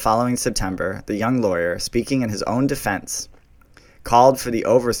trial the following September, the young lawyer, speaking in his own defense, called for the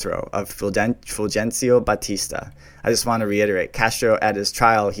overthrow of Fulgencio Batista. I just want to reiterate, Castro at his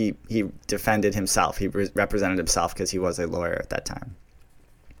trial, he defended himself. He represented himself because he was a lawyer at that time.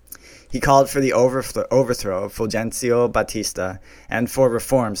 He called for the overthrow of Fulgencio Batista and for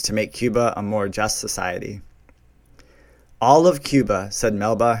reforms to make Cuba a more just society. All of Cuba, said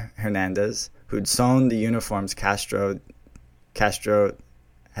Melba Hernandez, who'd sewn the uniforms for Castro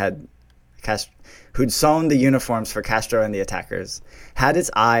and the attackers, had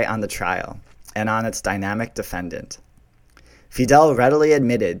its eye on the trial and on its dynamic defendant. Fidel readily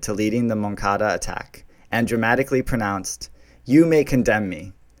admitted to leading the Moncada attack and dramatically pronounced, "You may condemn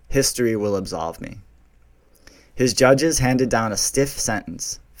me. History will absolve me." His judges handed down a stiff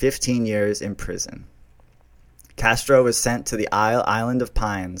sentence, 15 years in prison. Castro was sent to the island of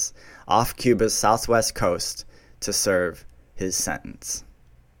Pines off Cuba's southwest coast to serve his sentence.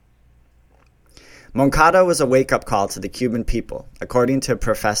 Moncada was a wake-up call to the Cuban people, according to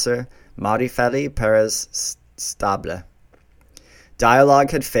Professor Marifeli Perez Stable.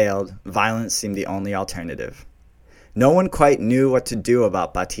 Dialogue had failed, violence seemed the only alternative. No one quite knew what to do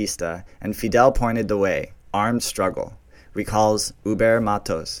about Batista, and Fidel pointed the way, armed struggle, recalls Uber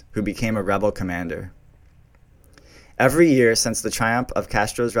Matos, who became a rebel commander. Every year since the triumph of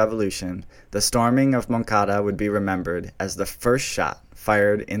Castro's revolution, the storming of Moncada would be remembered as the first shot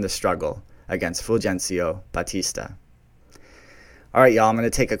fired in the struggle against Fulgencio Batista. All right, y'all, I'm going to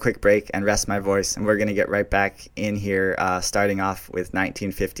take a quick break and rest my voice, and we're going to get right back in here, starting off with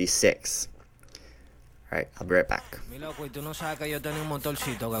 1956. All right, I'll be right back. Mi loco, y tú no sabes que yo tenía un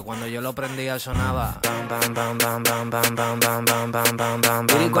motorcito que cuando yo lo prendía sonaba bam bam bam bam bam bam bam bam bam bam bam bam.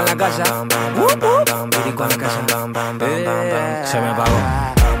 Pirico en la casa, pirico en la casa, se me apagó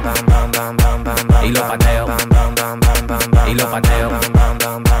y lo pateo y lo pateo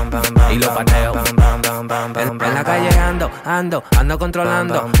y lo pateo. En la calle ando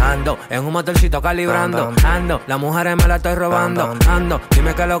controlando, ando en un motorcito calibrando, ando, las mujeres me la estoy robando, ando,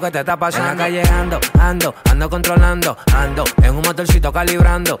 dime qué es lo que te está pasando. En la calle ando controlando, ando en un motorcito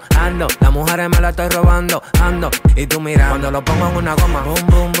calibrando, ando, las mujeres me la estoy robando, ando, y tú mira, cuando lo pongo en una goma, boom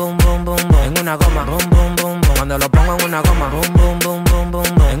boom boom boom boom boom, en una goma, boom boom boom boom, cuando lo pongo en una goma, boom boom boom boom boom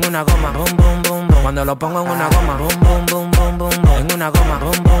boom, en una goma, boom boom boom boom, cuando lo pongo en una goma, boom boom boom boom boom boom, en una goma,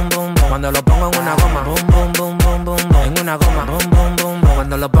 boom boom boom boom, cuando lo pongo en una goma, boom boom boom boom boom boom, en una goma, boom boom boom boom,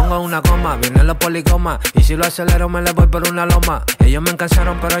 cuando lo pongo en una goma, vienen los policomas, y si lo acelero me le voy por una loma. Ellos me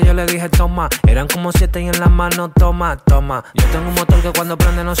encansaron pero yo le dije toma, eran como 7 y en la mano toma. Yo tengo un motor que cuando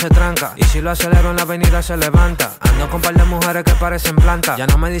prende no se tranca, y si lo acelero en la avenida se levanta. Ando con par de mujeres que parecen plantas, ya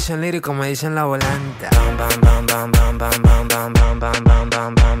no me dicen lírico, me dicen la volanta.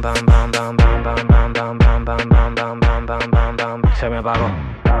 Se me apagó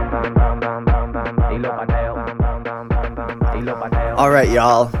y lo pateo. All right,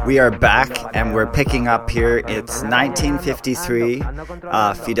 y'all, we are back, and we're picking up here. It's 1953.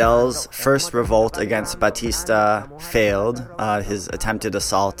 Fidel's first revolt against Batista failed, his attempted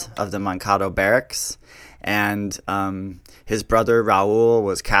assault of the Moncada barracks, and his brother Raul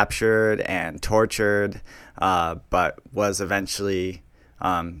was captured and tortured, but was eventually,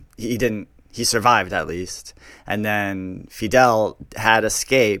 he survived at least. And then Fidel had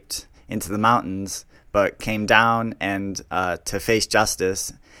escaped into the mountains, but came down and to face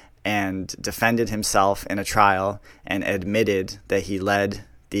justice and defended himself in a trial and admitted that he led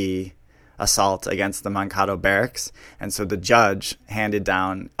the assault against the Moncada barracks. And so the judge handed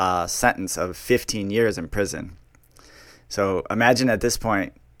down a sentence of 15 years in prison. So imagine at this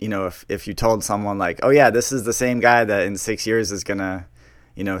point, you know, if you told someone like, oh yeah, this is the same guy that in 6 years is going to,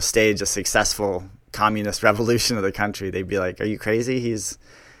 you know, stage a successful communist revolution of the country, they'd be like, are you crazy?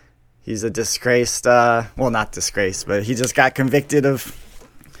 He's a disgraced, well, not disgraced, but he just got convicted of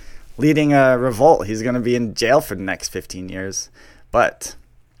leading a revolt. He's going to be in jail for the next 15 years. But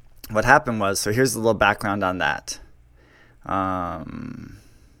what happened was, so here's a little background on that.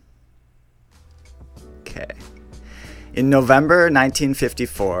 Okay. In November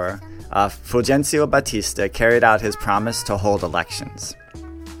 1954, Fulgencio Batista carried out his promise to hold elections.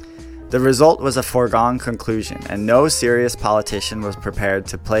 The result was a foregone conclusion, and no serious politician was prepared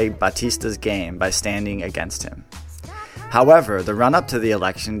to play Batista's game by standing against him. However, the run-up to the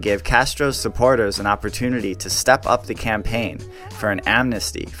election gave Castro's supporters an opportunity to step up the campaign for an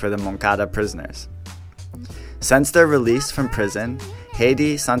amnesty for the Moncada prisoners. Since their release from prison,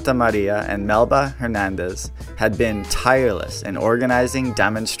 Haydee Santamaria and Melba Hernandez had been tireless in organizing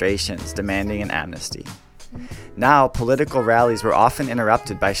demonstrations demanding an amnesty. Now, political rallies were often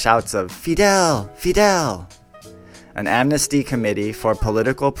interrupted by shouts of "Fidel! Fidel!" An amnesty committee for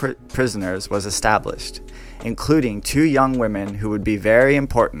political prisoners was established, including two young women who would be very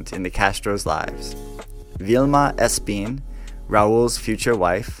important in the Castro's lives: Vilma Espin, Raul's future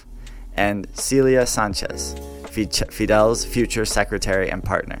wife, and Celia Sanchez, Fidel's future secretary and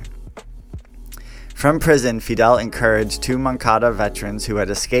partner. From prison, Fidel encouraged two Moncada veterans who had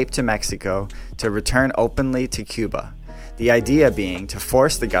escaped to Mexico to return openly to Cuba, the idea being to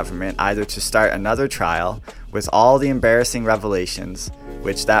force the government either to start another trial with all the embarrassing revelations,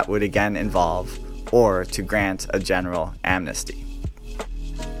 which that would again involve, or to grant a general amnesty.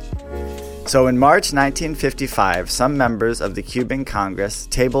 So in March 1955, some members of the Cuban Congress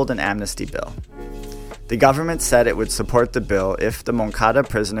tabled an amnesty bill. The government said it would support the bill if the Moncada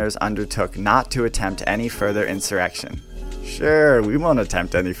prisoners undertook not to attempt any further insurrection. Sure, we won't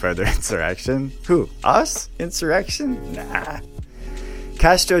attempt any further insurrection. Who? Us? Insurrection? Nah.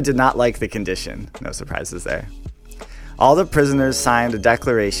 Castro did not like the condition. No surprises there. All the prisoners signed a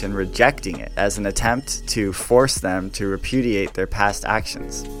declaration rejecting it as an attempt to force them to repudiate their past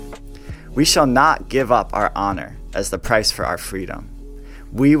actions. We shall not give up our honor as the price for our freedom.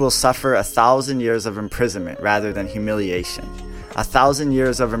 We will suffer 1,000 years of imprisonment rather than humiliation, 1,000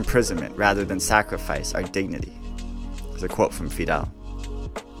 years of imprisonment rather than sacrifice our dignity. It's a quote from Fidel.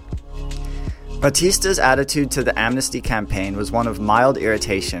 Batista's attitude to the amnesty campaign was one of mild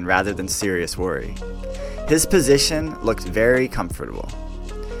irritation rather than serious worry. His position looked very comfortable.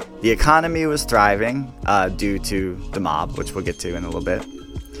 The economy was thriving due to the mob, which we'll get to in a little bit.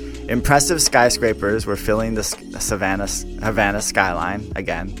 Impressive skyscrapers were filling the Havana skyline,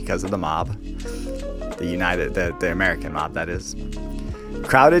 again, because of the mob. The American mob, that is.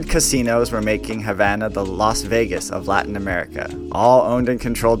 Crowded casinos were making Havana the Las Vegas of Latin America, all owned and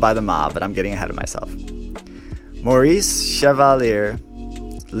controlled by the mob, but I'm getting ahead of myself. Maurice Chevalier,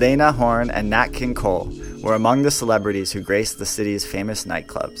 Lena Horne, and Nat King Cole were among the celebrities who graced the city's famous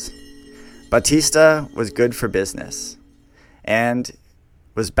nightclubs. Batista was good for business, and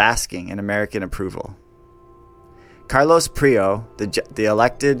was basking in American approval. Carlos Prio, the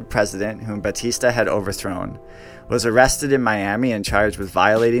elected president whom Batista had overthrown, was arrested in Miami and charged with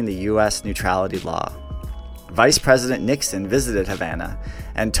violating the U.S. neutrality law. Vice President Nixon visited Havana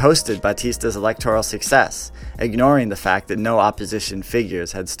and toasted Batista's electoral success, ignoring the fact that no opposition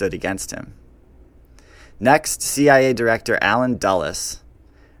figures had stood against him. Next, CIA Director Allen Dulles,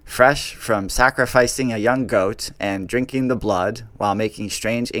 fresh from sacrificing a young goat and drinking the blood while making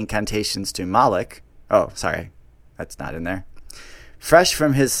strange incantations to Moloch. Oh, sorry, that's not in there. Fresh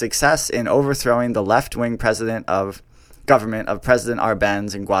from his success in overthrowing the left-wing government of President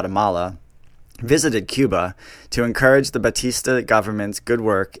Arbenz in Guatemala, visited Cuba to encourage the Batista government's good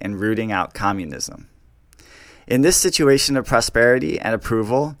work in rooting out communism. In this situation of prosperity and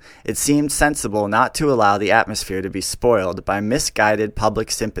approval, it seemed sensible not to allow the atmosphere to be spoiled by misguided public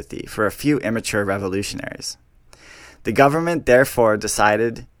sympathy for a few immature revolutionaries. The government therefore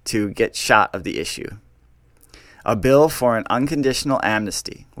decided to get shot of the issue. A bill for an unconditional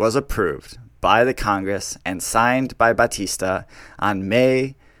amnesty was approved by the Congress and signed by Batista, and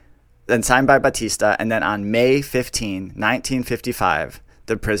then on May 15, 1955,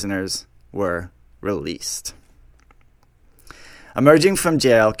 the prisoners were released. Emerging from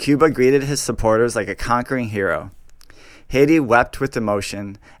jail, Cuba greeted his supporters like a conquering hero. Haydee wept with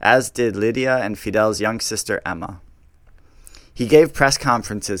emotion, as did Lydia and Fidel's young sister Emma. He gave press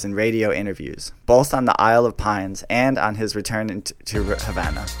conferences and radio interviews, both on the Isle of Pines and on his return to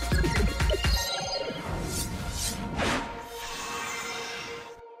Havana.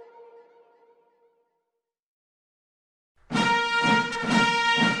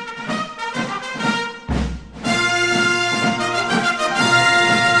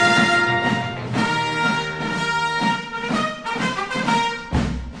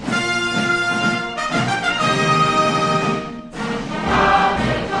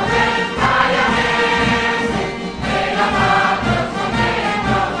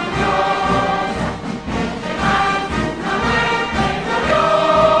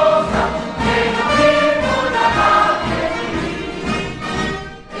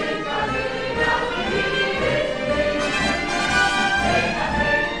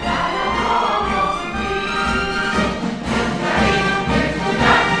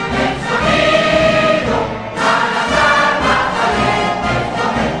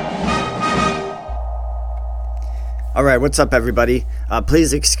 All right, what's up, everybody?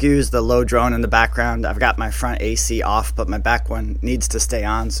 Please excuse the low drone in the background. I've got my front AC off, but my back one needs to stay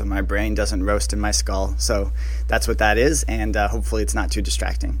on so my brain doesn't roast in my skull. So that's what that is, and hopefully it's not too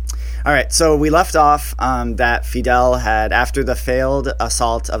distracting. All right, so we left off that Fidel had, after the failed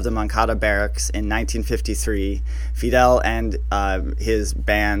assault of the Moncada barracks in 1953, Fidel and his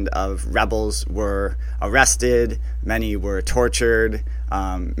band of rebels were arrested, many were tortured,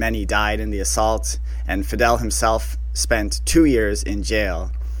 many died in the assault, and Fidel himself spent 2 years in jail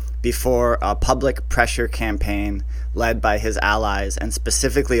before a public pressure campaign led by his allies, and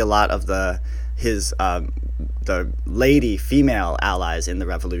specifically a lot of the lady female allies in the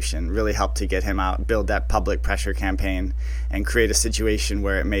revolution really helped to get him out, build that public pressure campaign, and create a situation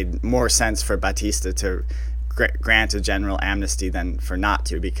where it made more sense for Batista to grant a general amnesty than for not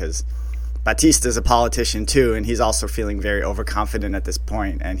to, because Batista's a politician too, and he's also feeling very overconfident at this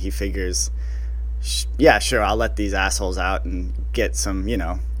point, and he figures, yeah, sure, I'll let these assholes out and get some,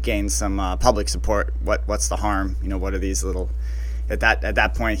 gain some public support. What's the harm? What are these little... At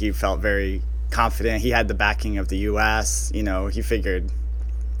that point, he felt very confident. He had the backing of the U.S. He figured,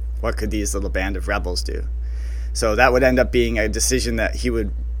 what could these little band of rebels do? So that would end up being a decision that he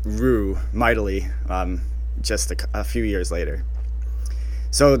would rue mightily just a few years later.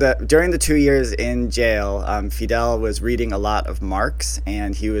 So during the 2 years in jail, Fidel was reading a lot of Marx,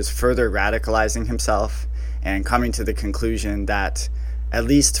 and he was further radicalizing himself and coming to the conclusion that, at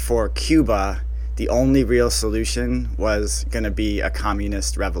least for Cuba, the only real solution was going to be a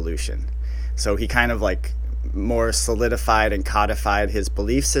communist revolution. So he kind of more solidified and codified his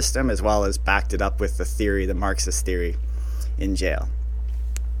belief system, as well as backed it up with the Marxist theory, in jail.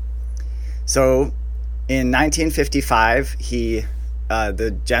 So in 1955,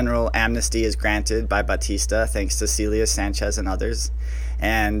 the general amnesty is granted by Batista, thanks to Celia Sanchez and others.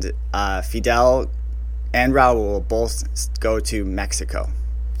 And Fidel and Raul both go to Mexico.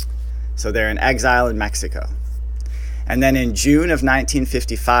 So they're in exile in Mexico. And then in June of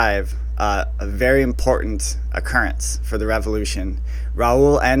 1955, a very important occurrence for the revolution,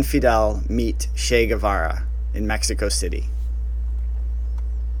 Raul and Fidel meet Che Guevara in Mexico City.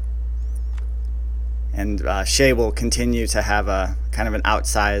 And Che will continue to have a kind of an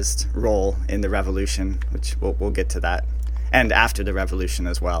outsized role in the revolution, which we'll get to that, and after the revolution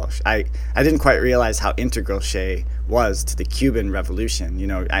as well. I didn't quite realize how integral Che was to the Cuban revolution.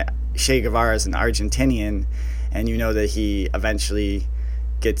 Che Guevara is an Argentinian, and that he eventually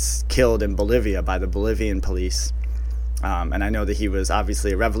gets killed in Bolivia by the Bolivian police. And I know that he was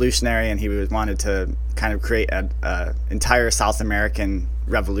obviously a revolutionary, and he wanted to kind of create an entire South American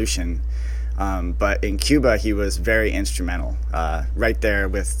revolution. But in Cuba, he was very instrumental, right there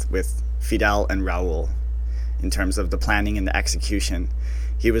with Fidel and Raul in terms of the planning and the execution.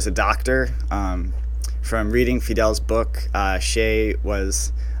 He was a doctor. From reading Fidel's book, Che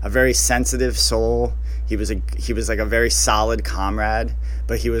was a very sensitive soul. He was like a very solid comrade,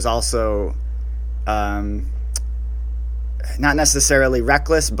 but he was also not necessarily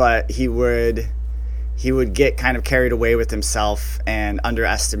reckless, but he would get kind of carried away with himself and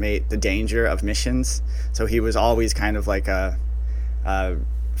underestimate the danger of missions. So he was always kind of like a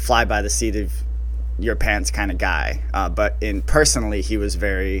fly by the seat of your pants kind of guy. But personally, he was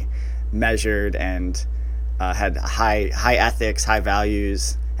very measured and had high ethics, high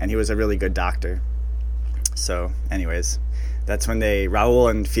values, and he was a really good doctor. So anyways, that's when Raul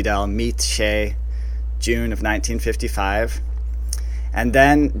and Fidel meet Che, June of 1955. And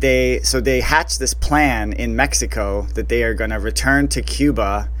then they hatch this plan in Mexico that they are going to return to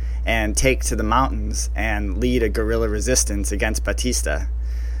Cuba and take to the mountains and lead a guerrilla resistance against Batista.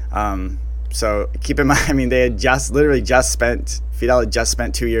 So keep in mind, Fidel had just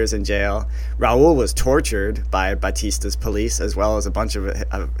spent 2 years in jail. Raul was tortured by Batista's police, as well as a bunch of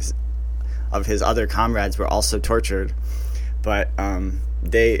his other comrades were also tortured. But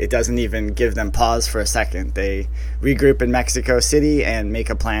it doesn't even give them pause for a second. They regroup in Mexico City and make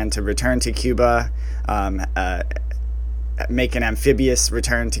a plan to return to Cuba, make an amphibious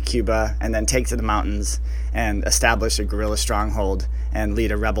return to Cuba, and then take to the mountains and establish a guerrilla stronghold and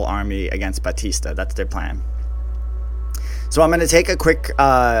lead a rebel army against Batista. That's their plan. So I'm going to take a quick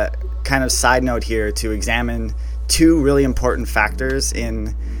kind of side note here to examine two really important factors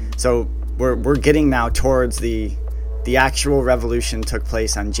so we're getting now towards the actual revolution took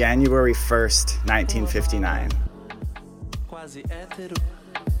place on January 1st, 1959. Quase hétero,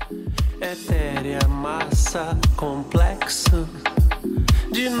 etérea massa complexa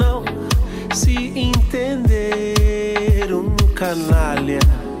de não se entender, canalha,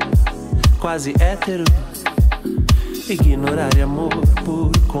 quase hétero, ignorar amor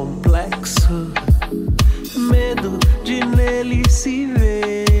por complexo, medo de nele se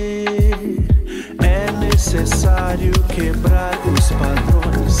ver. É necessário quebrar os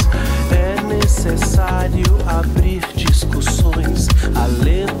padrões, é necessário abrir discussões,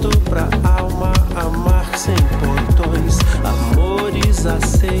 alento pra alma amar sem portões, amores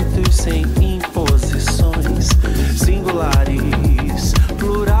aceitos sem imposições, singulares,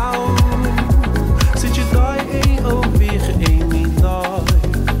 plural. Se te dói em ouvir, em mim dói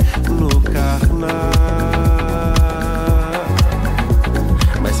no carnal.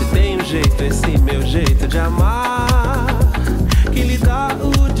 Mas se tem um jeito, esse meu jeito de amar, que lhe dá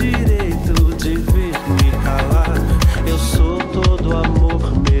o direito de vir me calar. Eu sou todo amor,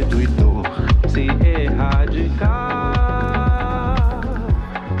 medo e dor, se erradicar.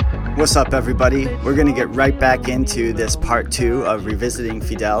 What's up, everybody? We're going to get right back into this part 2 of revisiting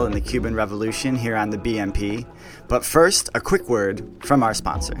Fidel and the Cuban Revolution here on the BNP. But first, a quick word from our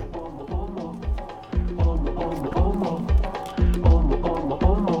sponsor.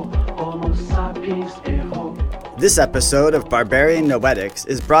 This episode of Barbarian Noetics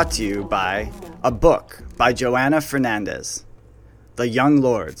is brought to you by a book by Joanna Fernandez, The Young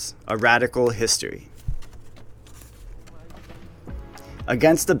Lords, A Radical History.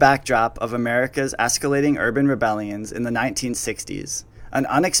 Against the backdrop of America's escalating urban rebellions in the 1960s, an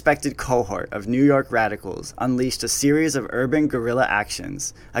unexpected cohort of New York radicals unleashed a series of urban guerrilla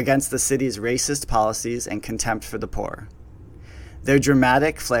actions against the city's racist policies and contempt for the poor. Their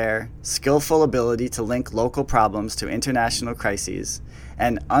dramatic flair, skillful ability to link local problems to international crises,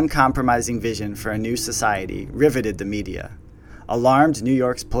 and uncompromising vision for a new society riveted the media, alarmed New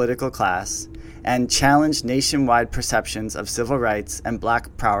York's political class, and challenged nationwide perceptions of civil rights and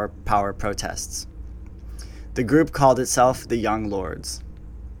black power protests. The group called itself the Young Lords.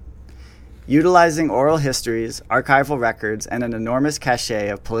 Utilizing oral histories, archival records, and an enormous cache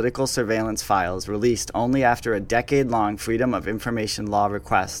of political surveillance files released only after a decade-long Freedom of Information law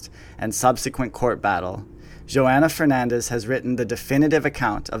request and subsequent court battle, Joanna Fernandez has written the definitive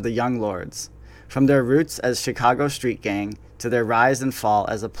account of the Young Lords, from their roots as Chicago street gang to their rise and fall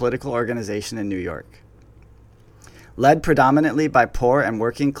as a political organization in New York. Led predominantly by poor and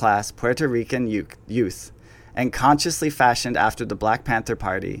working-class Puerto Rican youth, and consciously fashioned after the Black Panther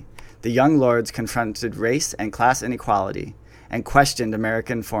Party, the Young Lords confronted race and class inequality and questioned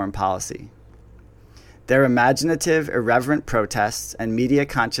American foreign policy. Their imaginative, irreverent protests and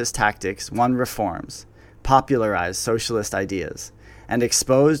media-conscious tactics won reforms, popularized socialist ideas, and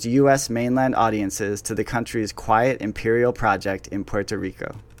exposed U.S. mainland audiences to the country's quiet imperial project in Puerto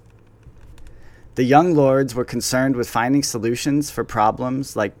Rico. The Young Lords were concerned with finding solutions for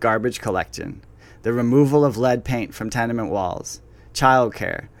problems like garbage collection, the removal of lead paint from tenement walls,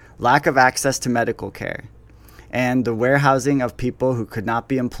 childcare, lack of access to medical care, and the warehousing of people who could not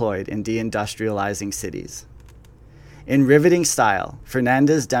be employed in deindustrializing cities. In riveting style,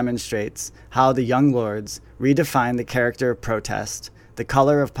 Fernandez demonstrates how the Young Lords redefine the character of protest, the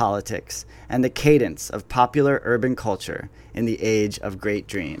color of politics, and the cadence of popular urban culture in the age of great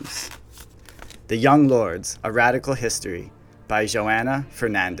dreams. The Young Lords, A Radical History by Joanna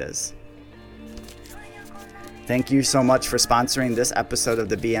Fernandez. Thank you so much for sponsoring this episode of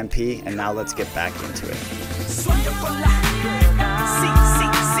the BNP, and now let's get back into it. Sueño con la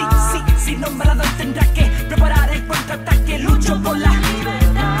sí, no me la doy tendrá que preparar el contraataque, lucho por la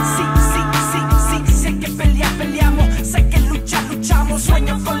sí, sé que peleamos, sé que luchamos,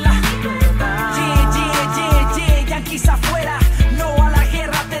 sueño con la yeah, yanquis afuera, no a la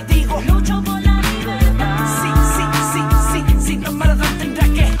guerra te digo, lucho por la sí, no me la doy tendrá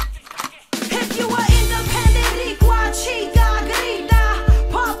que. If you were independent, chica grita,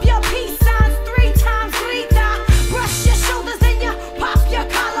 pop your peace signs 3 times, grita, brush your shoulders then you pop your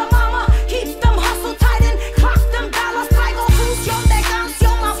collar, mama, keep them hustle tight and clock them dollars, traigo sucio de canción.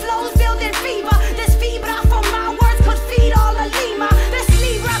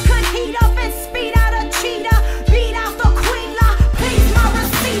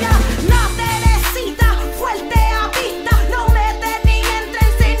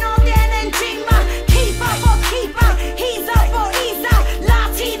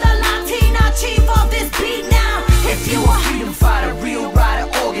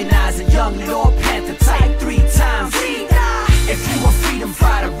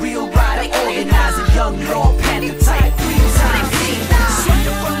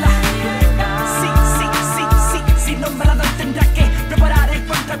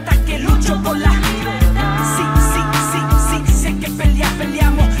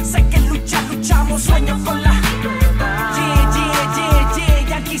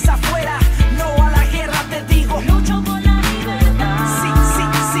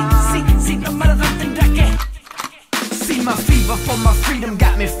 freedom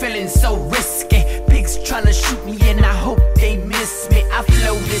got me feeling so risky. Pigs tryna shoot me and I hope they miss me. I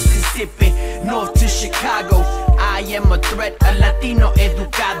flow Mississippi, north to Chicago. I am a threat, a Latino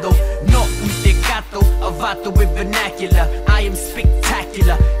educado. No un tecato, a vato with vernacular. I am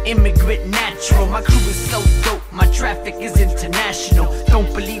spectacular, immigrant natural. My crew is so dope, my traffic is international.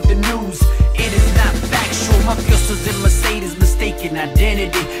 Don't believe the news, it is not factual. Mafiosos and Mercedes, mistaken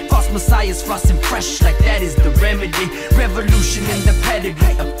identity. False messiahs frosting fresh like that is the remedy. Revolution in the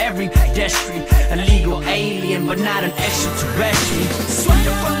pedigree of every pedestrian. A legal alien but not an extraterrestrial.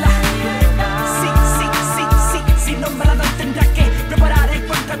 Sueño con la sí, sí, sí, sí. Si no me la dan tendrá que preparar el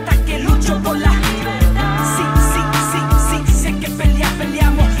contraataque. Lucho por la sí, sí, sí, sí. Sé que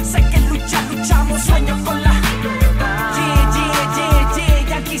peleamos, sé que luchamos. Sueño con la yeah, yeah, yeah, yeah.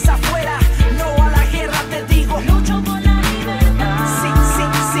 Yankees afuera, no a la guerra te digo. Lucho por la sí, sí,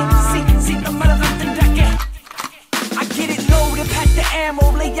 sí, sí. Si no me la dan tendrá que I get it loaded, pack the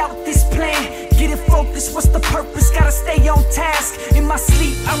ammo, lay out this plan. Get it focused, what's the purpose? Gotta stay on task. In my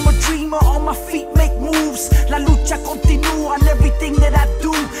sleep, I'm a dreamer, on my feet make moves. La lucha continúa en everything that I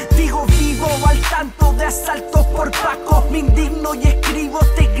do. Digo vivo al tanto de asaltos por Paco. Me indigno y escribo,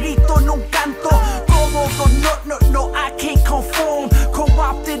 te grito en un canto. Cómodo, no, I can't conform.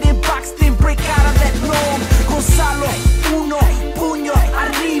 Co-opted and boxed in, break out of that norm. Gonzalo, uno, puño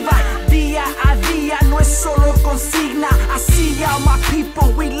arriba. Día a día, no es solo consigna. I see all my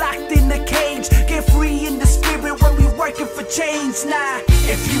people, we locked in the cage. Get free in the spirit when we working for change. Nah,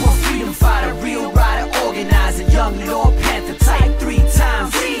 if you a freedom fighter, real rider, organizer, young Lord Panther type 3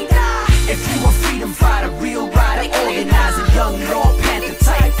 times. If you a freedom fighter, real rider, organizer, young Lord Panther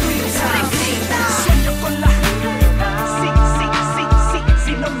type 3 times. Sueño con la sí, sí, sí, sí.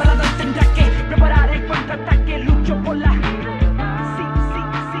 Si no me la dan tendrá que preparar el contraataque. Lucho por la sí, sí,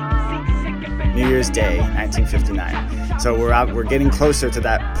 sí, sí. Sé que New Year's Day, 1959. So we're getting closer to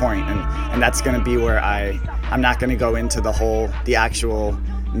that point, and that's going to be where I'm not going to go into the actual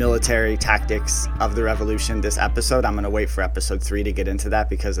military tactics of the revolution this episode. I'm going to wait for episode 3 to get into that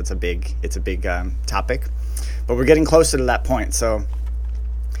because it's a big topic. But we're getting closer to that point. So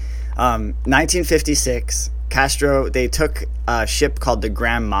 1956, Castro, they took a ship called the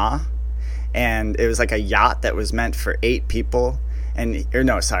Grandma, and it was like a yacht that was meant for 8 people. It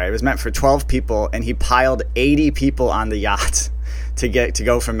was meant for 12 people, and he piled 80 people on the yacht to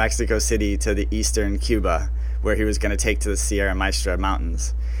go from Mexico City to the eastern Cuba, where he was going to take to the Sierra Maestra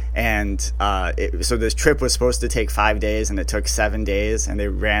Mountains. And so this trip was supposed to take 5 days, and it took 7 days, and they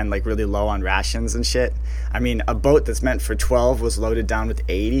ran like really low on rations and shit. I mean, a boat that's meant for 12 was loaded down with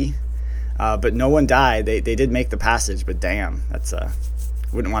 80, but no one died. They did make the passage, but damn, that's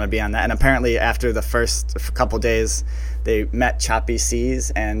wouldn't want to be on that. And apparently after the first couple days, they met choppy seas,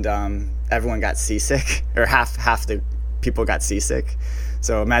 and everyone got seasick, or half the people got seasick.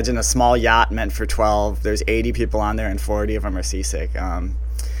 So imagine a small yacht meant for 12. There's 80 people on there, and 40 of them are seasick.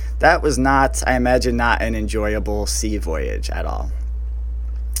 That was not, I imagine, not an enjoyable sea voyage at all.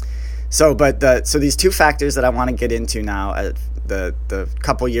 So these two factors that I want to get into now, the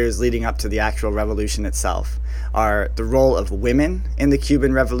couple years leading up to the actual revolution itself, are the role of women in the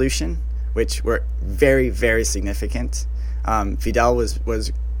Cuban Revolution, which were very, very significant. Fidel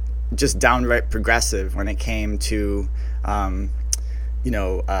was just downright progressive when it came to,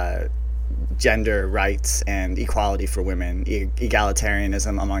 gender rights and equality for women,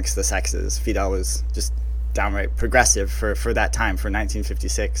 egalitarianism amongst the sexes. Fidel was just downright progressive for that time, for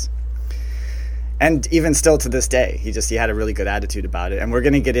 1956. And even still to this day, he had a really good attitude about it. And we're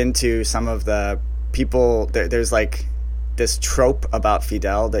going to get into some of the people. There's like this trope about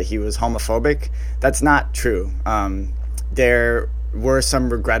Fidel that he was homophobic. That's not true. There were some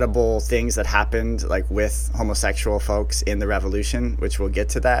regrettable things that happened, like with homosexual folks in the revolution, which we'll get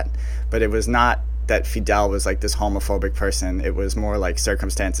to that. But it was not that Fidel was like this homophobic person. It was more like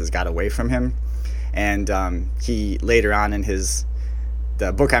circumstances got away from him. And he later on in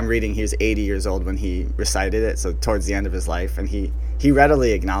the book I'm reading, he was 80 years old when he recited it, so towards the end of his life. And he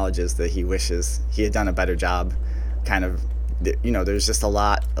readily acknowledges that he wishes he had done a better job. Kind of, there's just a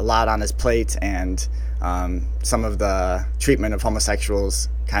lot on his plate, and some of the treatment of homosexuals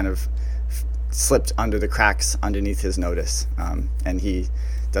kind of slipped under the cracks underneath his notice, and he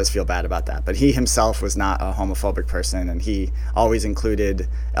does feel bad about that. But he himself was not a homophobic person, and he always included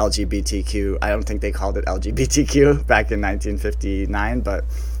LGBTQ. I don't think they called it LGBTQ back in 1959, but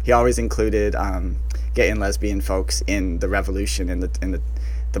he always included gay and lesbian folks in the revolution, in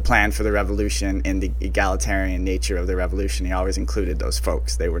the plan for the revolution, in the egalitarian nature of the revolution. He always included those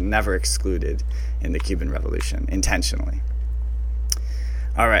folks. They were never excluded in the Cuban Revolution, intentionally.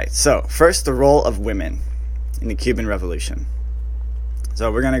 All right, so first, the role of women in the Cuban Revolution.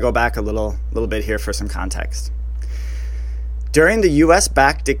 So we're going to go back a little bit here for some context. During the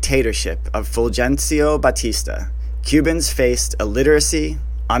U.S.-backed dictatorship of Fulgencio Batista, Cubans faced illiteracy,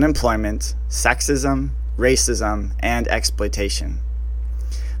 unemployment, sexism, racism, and exploitation.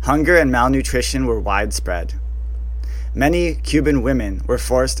 Hunger and malnutrition were widespread. Many Cuban women were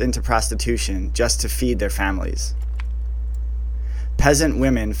forced into prostitution just to feed their families. Peasant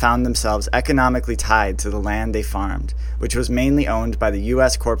women found themselves economically tied to the land they farmed, which was mainly owned by the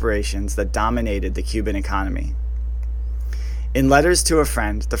U.S. corporations that dominated the Cuban economy. In letters to a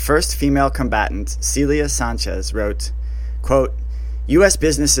friend, the first female combatant, Celia Sanchez, wrote, quote, U.S.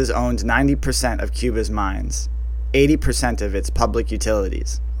 businesses owned 90% of Cuba's mines, 80% of its public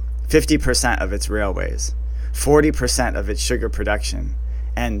utilities, 50% of its railways, 40% of its sugar production,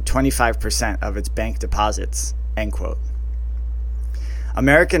 and 25% of its bank deposits, end quote.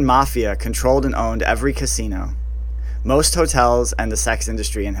 American mafia controlled and owned every casino. Most hotels and the sex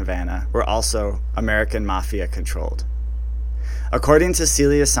industry in Havana were also American mafia controlled. According to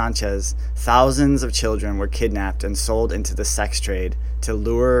Celia Sanchez, thousands of children were kidnapped and sold into the sex trade to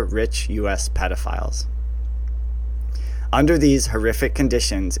lure rich U.S. pedophiles. Under these horrific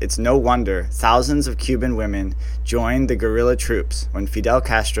conditions, it's no wonder thousands of Cuban women joined the guerrilla troops when Fidel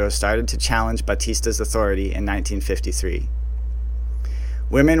Castro started to challenge Batista's authority in 1953.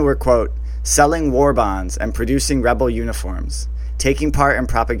 Women were, quote, selling war bonds and producing rebel uniforms, taking part in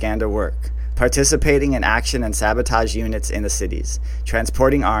propaganda work, participating in action and sabotage units in the cities,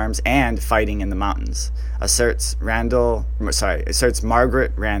 transporting arms, and fighting in the mountains, asserts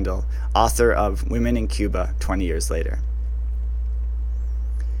Margaret Randall, author of Women in Cuba 20 years later.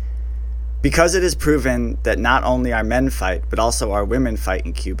 Because it is proven that not only our men fight, but also our women fight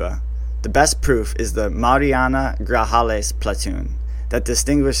in Cuba, the best proof is the Mariana Grajales platoon that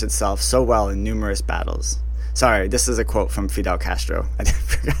distinguished itself so well in numerous battles. Sorry, this is a quote from Fidel Castro. I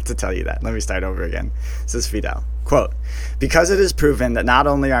forgot to tell you that. Let me start over again. This is Fidel. Quote, because it is proven that not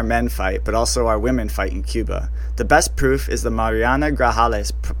only our men fight, but also our women fight in Cuba, the best proof is the Mariana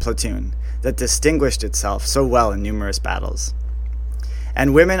Grajales platoon that distinguished itself so well in numerous battles.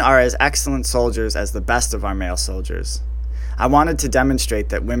 And women are as excellent soldiers as the best of our male soldiers. I wanted to demonstrate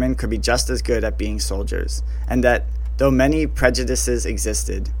that women could be just as good at being soldiers, and that, though many prejudices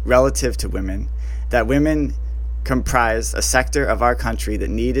existed relative to women, that women comprised a sector of our country that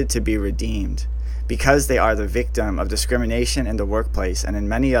needed to be redeemed because they are the victim of discrimination in the workplace and in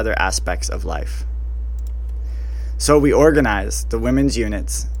many other aspects of life. So we organized the women's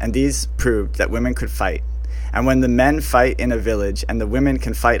units, and these proved that women could fight. And when the men fight in a village and the women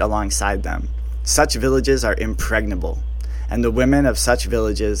can fight alongside them, such villages are impregnable, and the women of such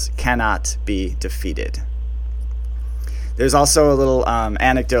villages cannot be defeated. There's also a little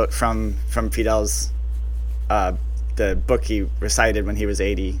anecdote from Fidel's, the book he recited when he was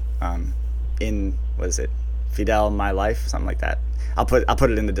 80, in, what is it, Fidel, My Life, something like that. I'll put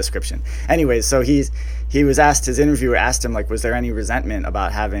it in the description. Anyways, so he was asked, his interviewer asked him, like, was there any resentment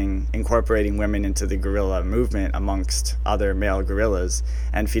about incorporating women into the guerrilla movement amongst other male guerrillas?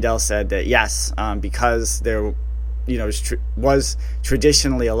 And Fidel said that yes, because there, was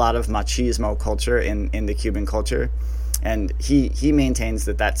traditionally a lot of machismo culture in the Cuban culture. And he maintains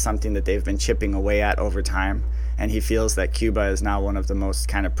that that's something that they've been chipping away at over time. And he feels that Cuba is now one of the most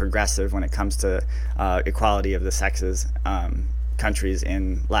kind of progressive when it comes to equality of the sexes countries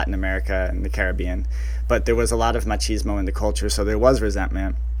in Latin America and the Caribbean. But there was a lot of machismo in the culture, so there was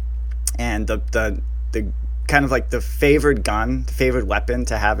resentment. And the kind of like the favored weapon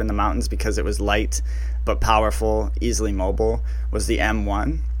to have in the mountains, because it was light but powerful, easily mobile, was the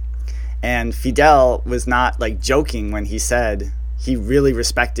M1. And Fidel was not like joking when he said he really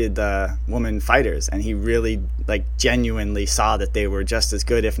respected the women fighters, and he really like genuinely saw that they were just as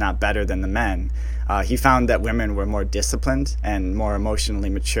good, if not better, than the men. He found that women were more disciplined and more emotionally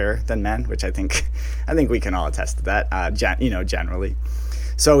mature than men, which I think we can all attest to that, generally.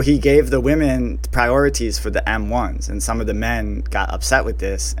 So he gave the women priorities for the M1s, and some of the men got upset with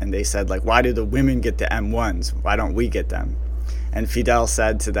this, and they said, like, why do the women get the M1s? Why don't we get them? And Fidel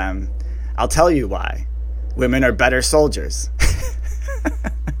said to them, I'll tell you why. Women are better soldiers.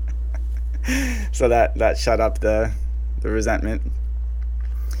 So that shut up the resentment.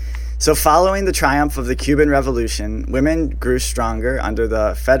 So following the triumph of the Cuban Revolution, women grew stronger under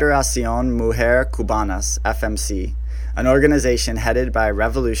the Federación Mujer Cubanas, FMC, an organization headed by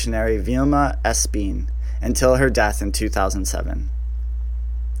revolutionary Vilma Espín, until her death in 2007.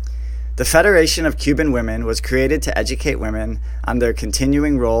 The Federation of Cuban Women was created to educate women on their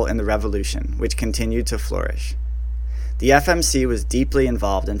continuing role in the revolution, which continued to flourish. the FMC was deeply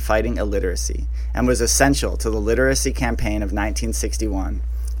involved in fighting illiteracy and was essential to the literacy campaign of 1961,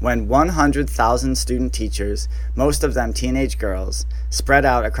 when 100,000 student teachers, most of them teenage girls, spread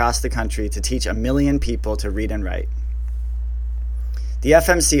out across the country to teach 1 million people to read and write. The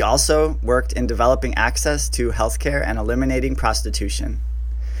FMC also worked in developing access to healthcare and eliminating prostitution.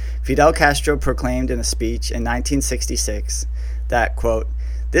 Fidel Castro proclaimed in a speech in 1966 that, quote,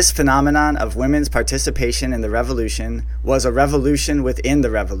 "This phenomenon of women's participation in the revolution was a revolution within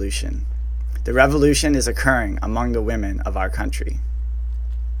the revolution. The revolution is occurring among the women of our country."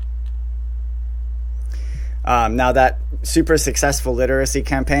 Now, that super successful literacy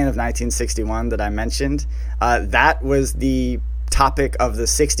campaign of 1961 that I mentioned, that was the topic of the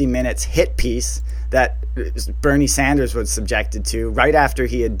 60 Minutes hit piece that Bernie Sanders was subjected to right after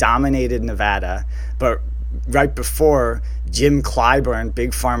he had dominated Nevada, but right before Jim Clyburn,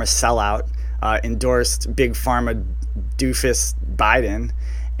 Big Pharma sellout, endorsed Big Pharma doofus Biden.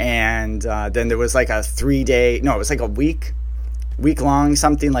 And then there was like a week-long,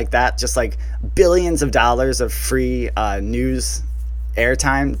 something like that, just like billions of dollars of free news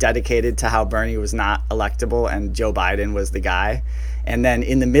airtime dedicated to how Bernie was not electable and Joe Biden was the guy. And then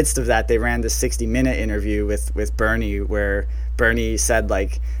in the midst of that, they ran this 60-minute interview with Bernie where Bernie said,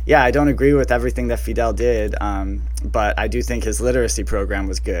 like, yeah, I don't agree with everything that Fidel did, but I do think his literacy program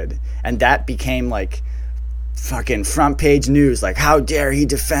was good. And that became like fucking front page news, like, how dare he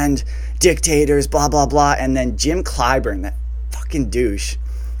defend dictators, blah, blah, blah. And then Jim Clyburn, that fucking douche,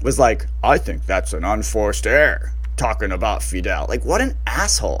 was like, I think that's an unforced error, talking about Fidel. Like, what an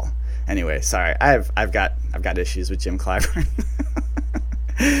asshole. Anyway, sorry, I've got issues with Jim Clyburn.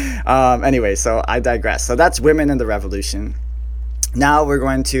 Anyway, so I digress. So that's women in the revolution. Now we're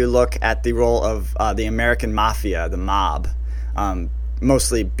going to look at the role of the American mafia, the mob,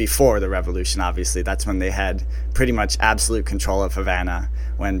 mostly before the revolution, obviously. That's when they had pretty much absolute control of Havana.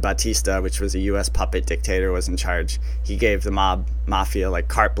 When Batista, which was a U.S. puppet dictator, was in charge, he gave the mafia like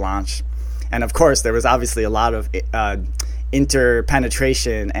carte blanche. And of course, there was obviously a lot of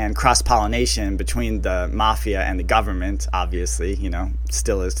interpenetration and cross-pollination between the mafia and the government, obviously,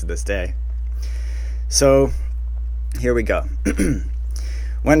 still is to this day. So here we go.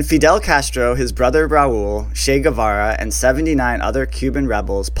 When Fidel Castro, his brother Raul, Che Guevara, and 79 other Cuban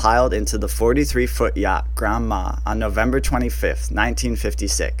rebels piled into the 43-foot yacht Granma on November 25th,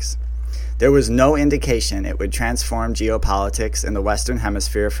 1956, there was no indication it would transform geopolitics in the Western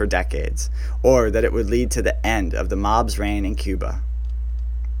Hemisphere for decades, or that it would lead to the end of the mob's reign in Cuba.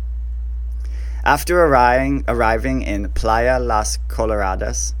 After arriving in Playa Las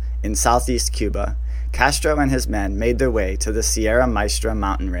Coloradas in southeast Cuba, Castro and his men made their way to the Sierra Maestra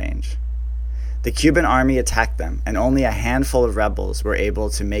mountain range. The Cuban army attacked them, and only a handful of rebels were able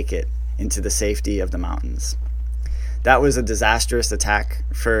to make it into the safety of the mountains. That was a disastrous attack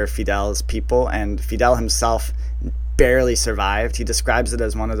for Fidel's people, and Fidel himself barely survived. He describes it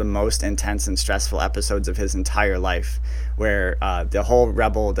as one of the most intense and stressful episodes of his entire life, where the whole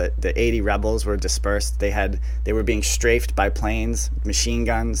the 80 rebels were dispersed. They were being strafed by planes, machine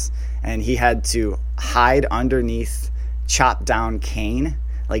guns, and he had to hide underneath chopped down cane,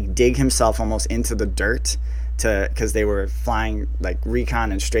 like dig himself almost into the dirt because they were flying like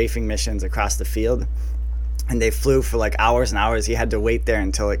recon and strafing missions across the field. And they flew for like hours and hours. He had to wait there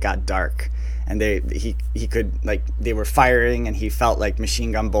until it got dark. And they were firing, and he felt like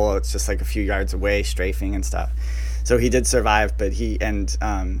machine gun bullets just like a few yards away, strafing and stuff. So he did survive, but he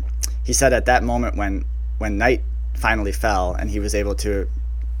said at that moment when night finally fell and he was able to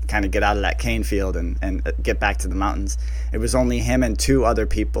kind of get out of that cane field and get back to the mountains, it was only him and 2 other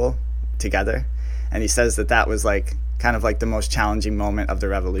people together. And he says that was like kind of like the most challenging moment of the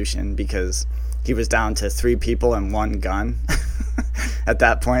revolution, because he was down to 3 people and 1 gun at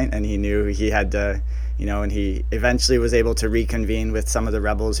that point, and he knew he had to, and he eventually was able to reconvene with some of the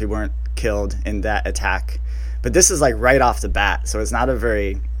rebels who weren't killed in that attack. But this is like right off the bat, so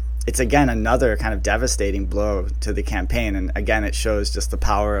it's again another kind of devastating blow to the campaign. And again, it shows just the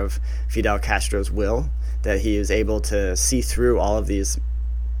power of Fidel Castro's will, that he is able to see through all of these,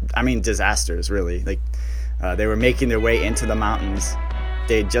 disasters, really. Like, they were making their way into the mountains.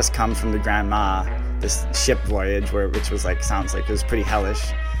 They'd just come from the Granma, this ship voyage, which was like, sounds like it was pretty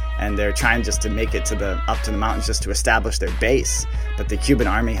hellish. And they're trying just to make it up to the mountains just to establish their base. But the Cuban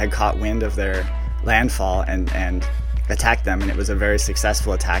army had caught wind of their landfall and attacked them, and it was a very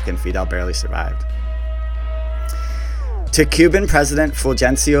successful attack, and Fidel barely survived. To Cuban President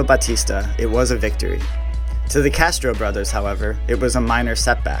Fulgencio Batista, it was a victory. To the Castro brothers, however, it was a minor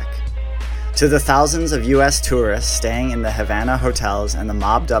setback. To the thousands of U.S. tourists staying in the Havana hotels and the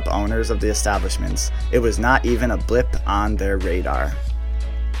mobbed-up owners of the establishments, it was not even a blip on their radar.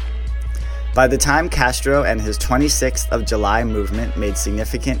 By the time Castro and his 26th of July movement made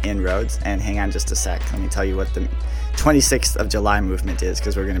significant inroads, and hang on just a sec, let me tell you what the 26th of July movement is,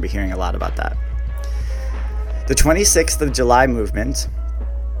 because we're going to be hearing a lot about that. The 26th of July movement,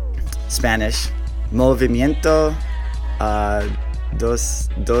 Spanish, Movimiento 16,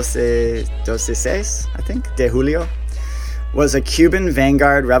 I think, de Julio, was a Cuban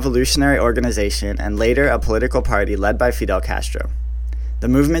vanguard revolutionary organization and later a political party led by Fidel Castro. The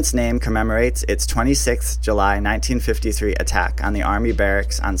movement's name commemorates its 26th July 1953 attack on the army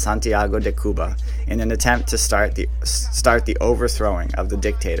barracks on Santiago de Cuba in an attempt to start the overthrowing of the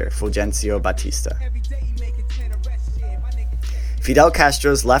dictator Fulgencio Batista. Fidel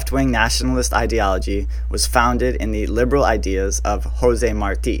Castro's left-wing nationalist ideology was founded in the liberal ideas of José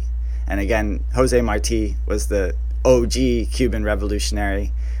Martí. And again, José Martí was the OG Cuban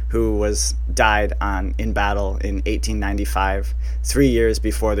revolutionary who died in battle in 1895, 3 years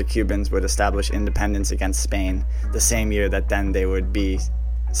before the Cubans would establish independence against Spain, the same year that then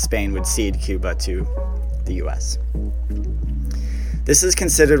Spain would cede Cuba to the U.S. This is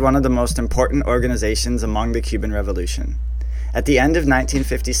considered one of the most important organizations among the Cuban Revolution. At the end of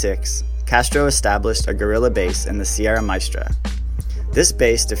 1956, Castro established a guerrilla base in the Sierra Maestra. This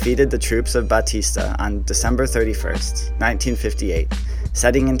base defeated the troops of Batista on December 31st, 1958,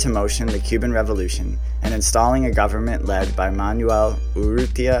 setting into motion the Cuban Revolution and installing a government led by Manuel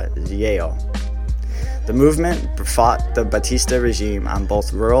Urrutia Lleó. The movement fought the Batista regime on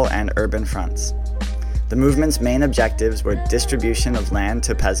both rural and urban fronts. The movement's main objectives were distribution of land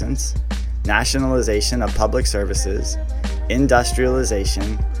to peasants, nationalization of public services,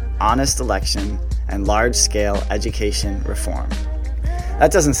 industrialization, honest election, and large-scale education reform.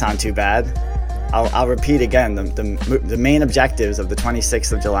 That doesn't sound too bad. I'll repeat again the main objectives of the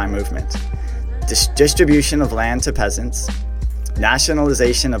 26th of July movement. Distribution of land to peasants,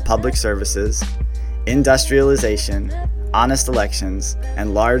 nationalization of public services, industrialization, honest elections,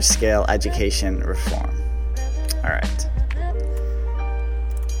 and large-scale education reform. All right.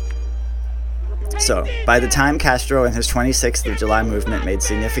 So, by the time Castro and his 26th of July movement made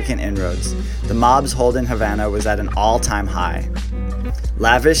significant inroads, the mob's hold in Havana was at an all-time high.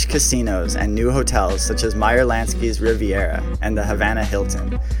 Lavish casinos and new hotels such as Meyer Lansky's Riviera and the Havana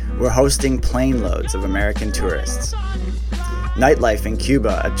Hilton were hosting plane loads of American tourists. Nightlife in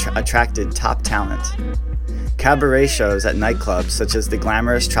Cuba attracted top talent. Cabaret shows at nightclubs such as the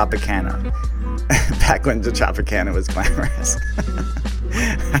glamorous Tropicana, back when the Tropicana was glamorous.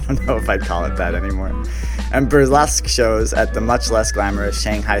 I don't know if I'd call it that anymore. And burlesque shows at the much less glamorous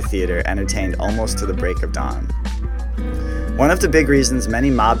Shanghai Theater entertained almost to the break of dawn. One of the big reasons many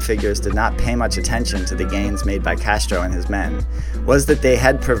mob figures did not pay much attention to the gains made by Castro and his men was that they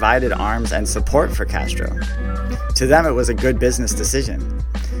had provided arms and support for Castro. To them, it was a good business decision.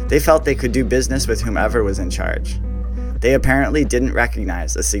 They felt they could do business with whomever was in charge. They apparently didn't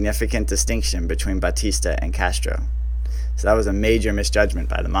recognize a significant distinction between Batista and Castro. So that was a major misjudgment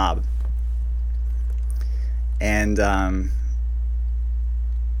by the mob. And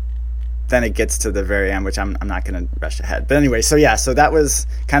then it gets to the very end, which I'm not going to rush ahead. But anyway, so that was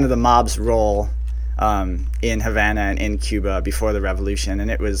kind of the mob's role in Havana and in Cuba before the revolution.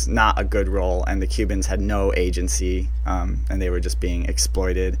 And it was not a good role, and the Cubans had no agency, and they were just being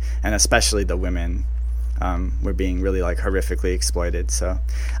exploited. And especially the women were being really horrifically exploited. So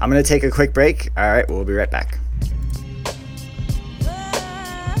I'm going to take a quick break. All right, we'll be right back.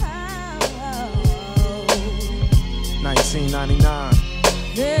 1999.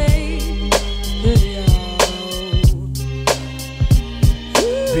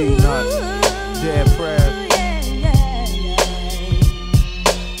 Peanuts, Dead Prez.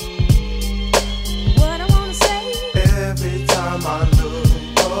 Every time I look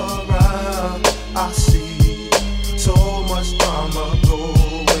around, I see so much drama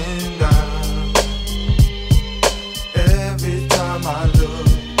going down. Every time I look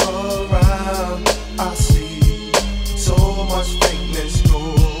around, I see so much fakeness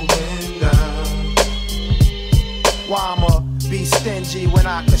going down. Why I'ma be stingy when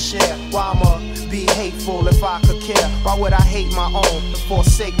I could share? Why I'ma be hateful if I could care? Why would I hate my own and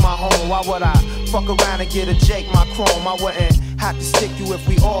forsake my home? Why would I fuck around and get a Jake my chrome? I wouldn't have to stick you if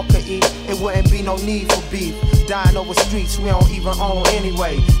we all could eat. It wouldn't be no need for beef. dying over streets we don't even own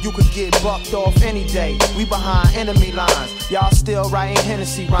anyway. You could get bucked off any day. We behind enemy lines. Y'all still writing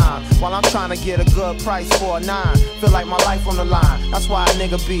Hennessy rhymes while I'm trying to get a good price for a 9. Feel like my life on the line. That's why a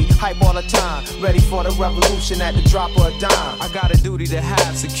nigga be hype all the time, ready for the revolution at the drop of a dime. I got a duty to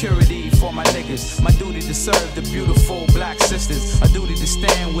have security for my niggas. My duty to serve the beautiful black sisters. A duty to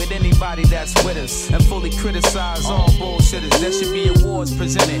stand with anybody that's with us and fully criticize all bullshitters. There should be awards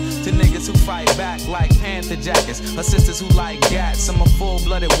presented to niggas who fight back like Panther jackets, or sisters who like gats. I'm a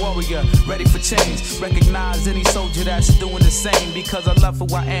full-blooded warrior, ready for change. Recognize any soldier that's doing the same, because I love who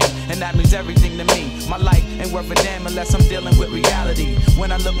I am, and that means everything to me. My life ain't worth a damn unless I'm dealing with reality.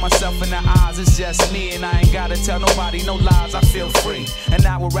 When I look myself in the eyes, it's just me, and I ain't gotta tell nobody no lies. I feel free, and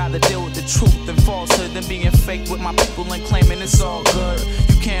I would rather deal with the truth and falsehood than being fake with my people and claiming it's all good.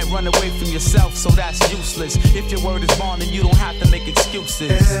 You can't run away from yourself, so that's useless. If your word is bond, then you don't have to make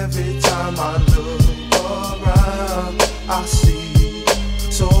excuses. Every time I look around, I see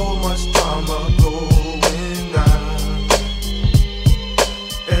so much drama going on.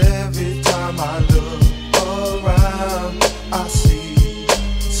 Every time I look around, I see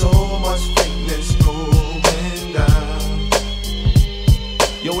so much fakeness going down.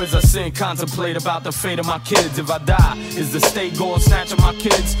 Yo, as I sin, contemplate about the fate of my kids. If I die, is the state going snatching my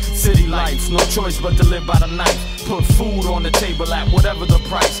kids? City life, no choice but to live by the knife. Put food on the table at whatever the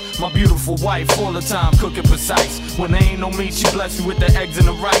price. My beautiful wife all the time cooking precise. When there ain't no meat, she bless you with the eggs and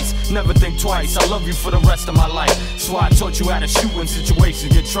the rice. Never think twice, I love you for the rest of my life. So I taught you how to shoot when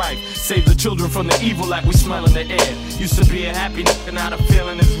situations get tripe. Save the children from the evil like we smell in the air. Used to be a happy nigga, now the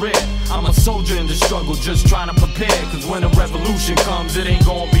feeling is rare. I'm a soldier in the struggle, just trying to prepare. Cause when a revolution comes, it ain't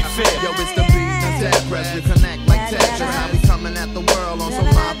gonna be fair. Yo, it's the beat and Ted press, we connect like Tetris. How we coming at the world on some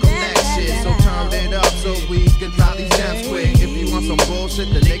Malcolm X shit. So turn it up so we can drop these gems quick. If you want some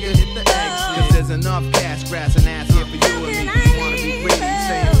bullshit, the nigga hit the X. Cause there's enough cash, grass, and ass here for you and me. You wanna be greedy,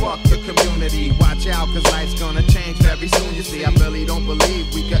 saying fuck the community. Watch out, cause life's gonna change very soon. You see, I really don't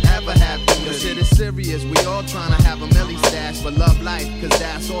believe we could ever have unity. The shit is serious, we all tryna have a milli stash. But love life, cause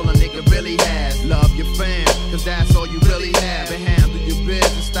that's all a nigga really has. Love your fam, cause that's all you really have. And handle your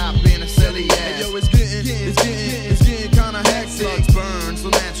business, stop being a silly ass. Hey, yo, it's getting kinda hectic. Slugs burn, so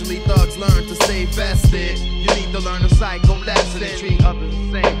naturally thugs learn to stay vested. You need to learn a psycho lesson and treat others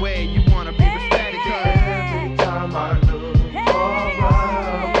the same way you wanna be respected. Every time I look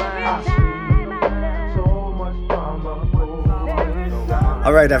around, I see so much drama going down.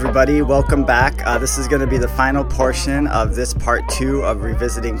 All right, everybody, welcome back. This is going to be the final portion of this part 2 of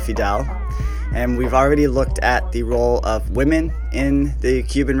Revisiting Fidel. And we've already looked at the role of women in the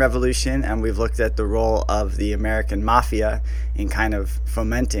Cuban Revolution, and we've looked at the role of the American mafia in kind of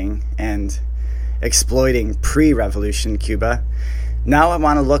fomenting and exploiting pre-revolution Cuba. Now I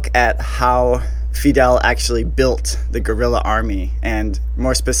want to look at how Fidel actually built the guerrilla army, and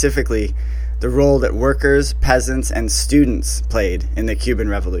more specifically, the role that workers, peasants, and students played in the Cuban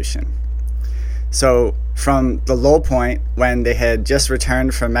Revolution. So from the low point, when they had just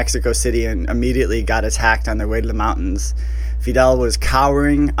returned from Mexico City and immediately got attacked on their way to the mountains, Fidel was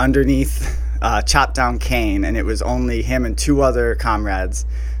cowering underneath chopped down cane, and it was only him and 2 other comrades.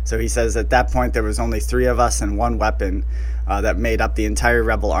 So he says at that point there was only 3 of us and 1 weapon that made up the entire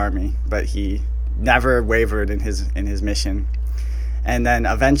rebel army, but he never wavered in his mission. And then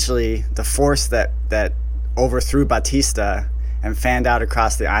eventually the force that overthrew Batista and fanned out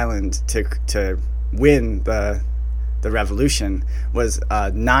across the island to win the revolution was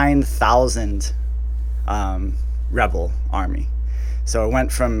a 9,000 rebel army. So it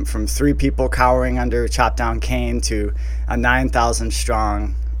went from 3 people cowering under a chopped down cane to a 9,000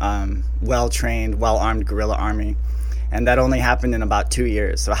 strong, well-trained, well-armed guerrilla army. And that only happened in about 2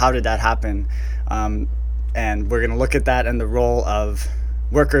 years. So how did that happen? And we're going to look at that and the role of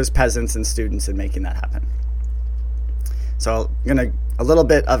workers, peasants, and students in making that happen. So a little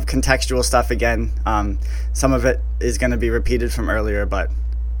bit of contextual stuff again. Some of it is going to be repeated from earlier, but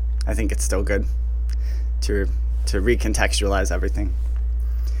I think it's still good to recontextualize everything.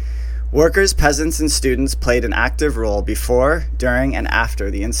 Workers, peasants, and students played an active role before, during, and after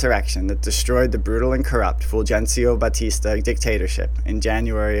the insurrection that destroyed the brutal and corrupt Fulgencio Batista dictatorship in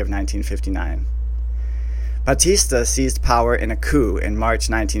January of 1959. Batista seized power in a coup in March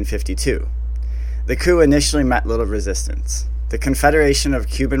 1952. The coup initially met little resistance. The Confederation of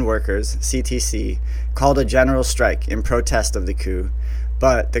Cuban Workers, CTC, called a general strike in protest of the coup,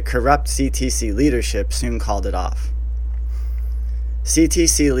 but the corrupt CTC leadership soon called it off.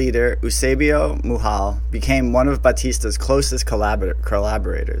 CTC leader Eusebio Mujal became one of Batista's closest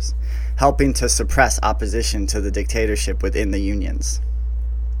collaborators, helping to suppress opposition to the dictatorship within the unions.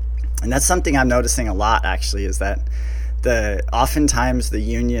 And that's something I'm noticing a lot, actually, is that oftentimes the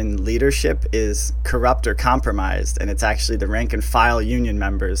union leadership is corrupt or compromised, and it's actually the rank and file union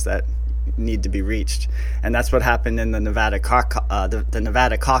members that need to be reached. And that's what happened in the Nevada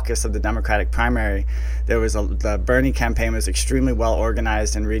caucus of the Democratic primary. The Bernie campaign was extremely well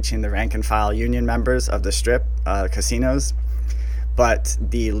organized in reaching the rank and file union members of the Strip casinos. But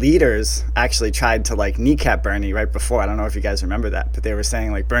the leaders actually tried to kneecap Bernie right before. I don't know if you guys remember that, but they were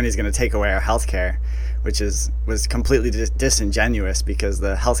saying Bernie's going to take away our health care, which was completely disingenuous, because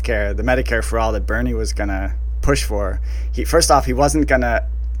the Medicare for all that Bernie was going to push for, he wasn't going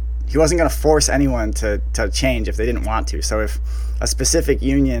to force anyone to change if they didn't want to. So if a specific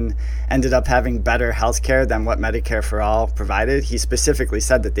union ended up having better health care than what Medicare for all provided, he specifically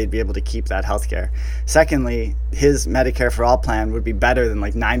said that they'd be able to keep that health care. Secondly, his Medicare for all plan would be better than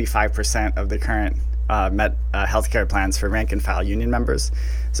 95% of the current health care plans for rank and file union members.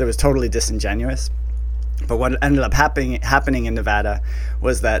 So it was totally disingenuous. But what ended up happening in Nevada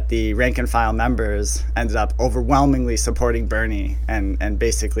was that the rank and file members ended up overwhelmingly supporting Bernie and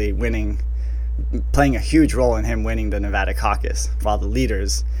basically playing a huge role in him winning the Nevada caucus, while the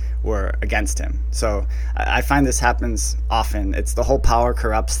leaders were against him. So I find this happens often. It's the whole power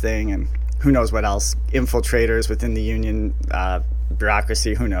corrupts thing, and who knows what else, infiltrators within the union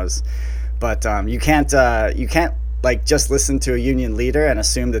bureaucracy, who knows. But you can't just listen to a union leader and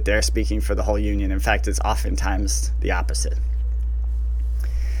assume that they're speaking for the whole union. In fact, it's oftentimes the opposite.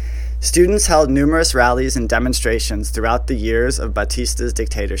 Students held numerous rallies and demonstrations throughout the years of Batista's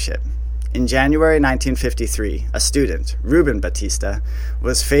dictatorship. In January 1953, a student, Ruben Batista,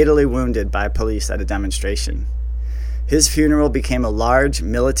 was fatally wounded by police at a demonstration. His funeral became a large,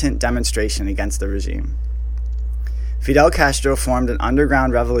 militant demonstration against the regime. Fidel Castro formed an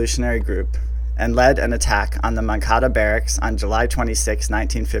underground revolutionary group and led an attack on the Moncada barracks on July 26,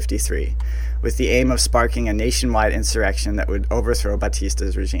 1953, with the aim of sparking a nationwide insurrection that would overthrow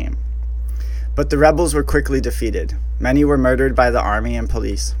Batista's regime. But the rebels were quickly defeated. Many were murdered by the army and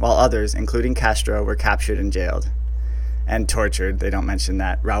police, while others, including Castro, were captured and jailed. And tortured. They don't mention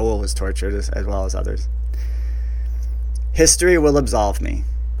that. Raul was tortured as well as others. History will absolve me.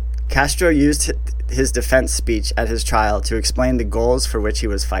 Castro used his defense speech at his trial to explain the goals for which he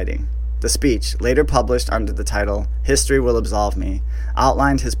was fighting. The speech, later published under the title History Will Absolve Me,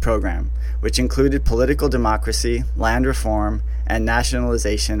 outlined his program, which included political democracy, land reform, and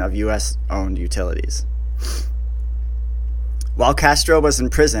nationalization of U.S.-owned utilities. While Castro was in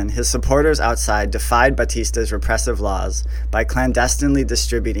prison, his supporters outside defied Batista's repressive laws by clandestinely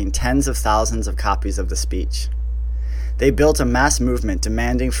distributing tens of thousands of copies of the speech. They built a mass movement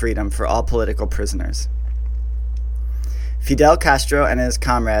demanding freedom for all political prisoners. Fidel Castro and his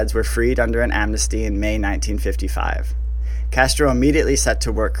comrades were freed under an amnesty in May 1955. Castro immediately set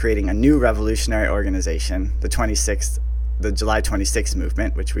to work creating a new revolutionary organization, the July 26th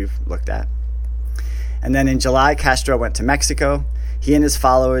movement, which we've looked at. And then in July, Castro went to Mexico. He and his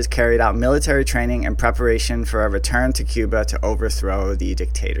followers carried out military training in preparation for a return to Cuba to overthrow the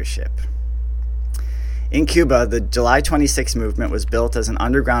dictatorship. In Cuba, the July 26th movement was built as an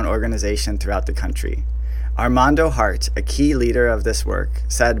underground organization throughout the country. Armando Hart, a key leader of this work,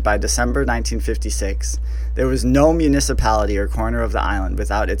 said by December 1956, there was no municipality or corner of the island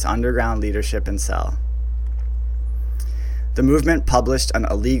without its underground leadership and cell. The movement published an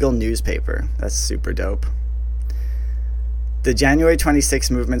illegal newspaper. That's super dope. The January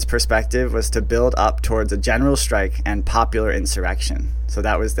 26 movement's perspective was to build up towards a general strike and popular insurrection. So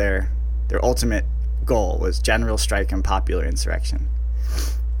that was their ultimate goal, was general strike and popular insurrection.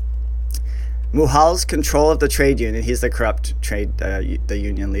 Mujal's control of the trade union, he's the corrupt the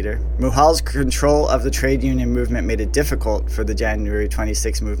union leader. Mujal's control of the trade union movement made it difficult for the January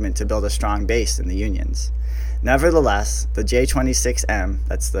 26 movement to build a strong base in the unions. Nevertheless, the J26M,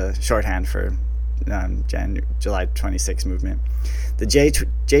 that's the shorthand for July 26 movement, the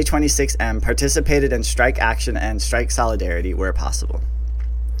J26M participated in strike action and strike solidarity where possible.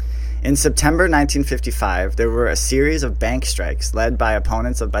 In September 1955, there were a series of bank strikes led by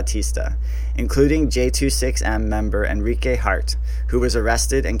opponents of Batista, including J26M member Enrique Hart, who was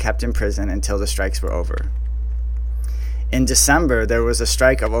arrested and kept in prison until the strikes were over. In December, there was a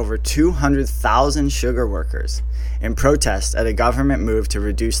strike of over 200,000 sugar workers in protest at a government move to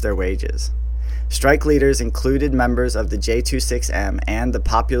reduce their wages. Strike leaders included members of the J26M and the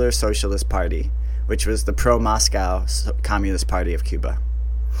Popular Socialist Party, which was the pro-Moscow Communist Party of Cuba.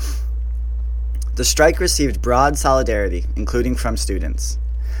 The strike received broad solidarity, including from students.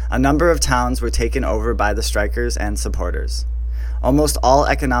 A number of towns were taken over by the strikers and supporters. Almost all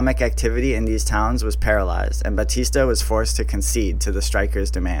economic activity in these towns was paralyzed, and Batista was forced to concede to the strikers'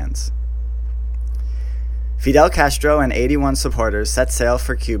 demands. Fidel Castro and 81 supporters set sail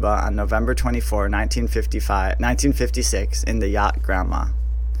for Cuba on November 24, 1956 in the yacht Granma.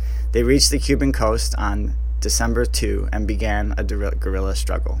 They reached the Cuban coast on December 2 and began a guerrilla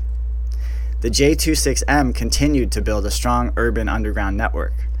struggle. The J-26M continued to build a strong urban underground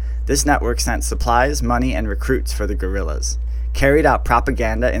network. This network sent supplies, money, and recruits for the guerrillas, carried out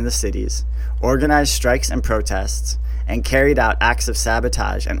propaganda in the cities, organized strikes and protests, and carried out acts of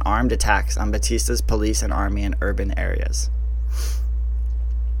sabotage and armed attacks on Batista's police and army in urban areas.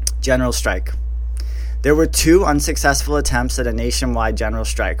 General strike. There were 2 unsuccessful attempts at a nationwide general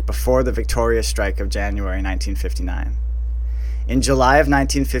strike before the victorious strike of January 1959. In July of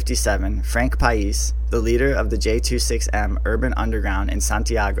 1957, Frank Pais, the leader of the J-26M urban underground in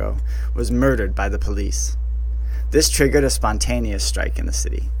Santiago, was murdered by the police. This triggered a spontaneous strike in the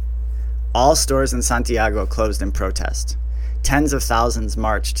city. All stores in Santiago closed in protest. Tens of thousands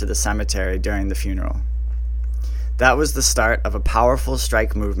marched to the cemetery during the funeral. That was the start of a powerful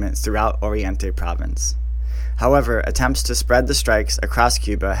strike movement throughout Oriente province. However, attempts to spread the strikes across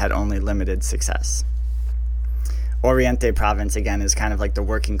Cuba had only limited success. Oriente province, again, is kind of like the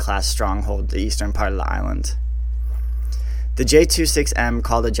working class stronghold, the eastern part of the island. The J-26M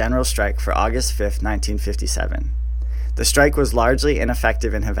called a general strike for August 5, 1957. The strike was largely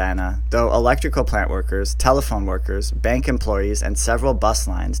ineffective in Havana, though electrical plant workers, telephone workers, bank employees, and several bus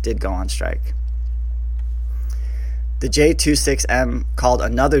lines did go on strike. The J-26M called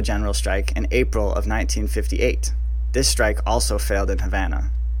another general strike in April of 1958. This strike also failed in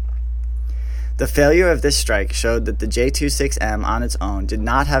Havana. The failure of this strike showed that the J-26M on its own did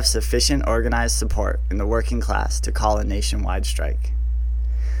not have sufficient organized support in the working class to call a nationwide strike.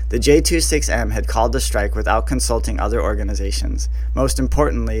 The J-26M had called the strike without consulting other organizations, most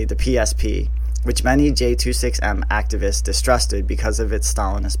importantly the PSP, which many J-26M activists distrusted because of its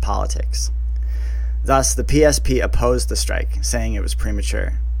Stalinist politics. Thus, the PSP opposed the strike, saying it was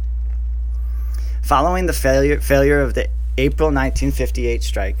premature. Following the failure of the April 1958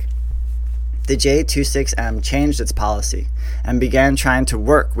 strike, the J-26M changed its policy and began trying to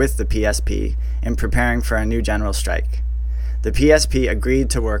work with the PSP in preparing for a new general strike. The PSP agreed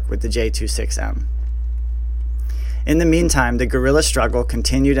to work with the J-26M. In the meantime, the guerrilla struggle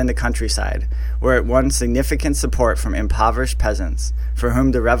continued in the countryside, where it won significant support from impoverished peasants, for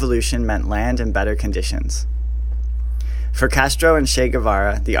whom the revolution meant land and better conditions. For Castro and Che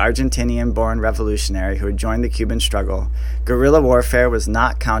Guevara, the Argentinian-born revolutionary who had joined the Cuban struggle, guerrilla warfare was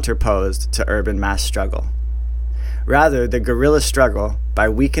not counterposed to urban mass struggle. Rather, the guerrilla struggle, by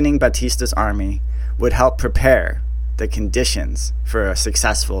weakening Batista's army, would help prepare the conditions for a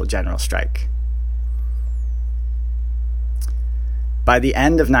successful general strike. By the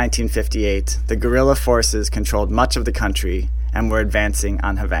end of 1958, the guerrilla forces controlled much of the country and were advancing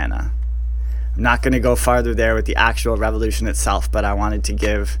on Havana. I'm not going to go farther there with the actual revolution itself, but I wanted to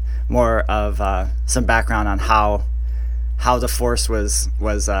give more of some background on how the force was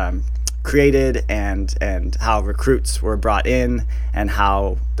created and how recruits were brought in and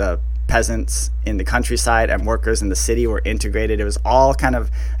how the peasants in the countryside and workers in the city were integrated. It was all kind of,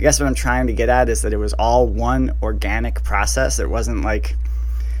 I guess what I'm trying to get at is that it was all one organic process. It wasn't like,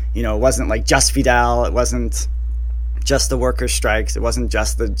 it wasn't like just Fidel. It wasn't just the workers' strikes. It wasn't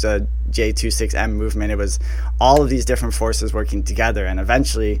just the J-26M movement. It was all of these different forces working together. And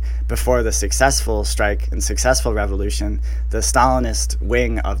eventually, before the successful strike and successful revolution, the Stalinist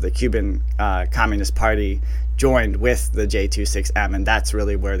wing of the Cuban Communist Party joined with the J-26M, and that's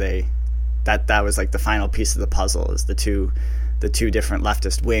really where that was like the final piece of the puzzle, is the two different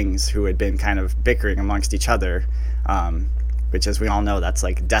leftist wings who had been kind of bickering amongst each other, which, as we all know, that's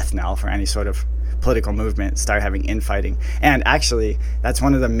like death knell for any sort of political movement, start having infighting. And actually, that's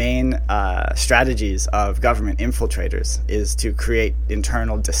one of the main strategies of government infiltrators, is to create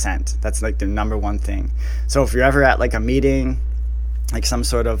internal dissent. That's like the number one thing. So if you're ever at like a meeting, like some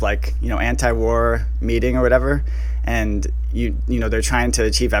sort of like, anti-war meeting or whatever, and they're trying to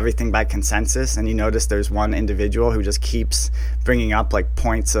achieve everything by consensus, and you notice there's one individual who just keeps bringing up like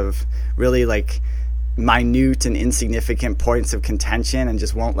points of really like minute and insignificant points of contention and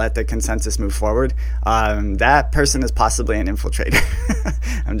just won't let the consensus move forward, that person is possibly an infiltrator.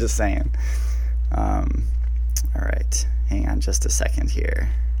 I'm just saying. All right, hang on just a second here.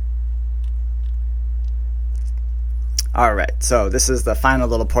 All right, so this is the final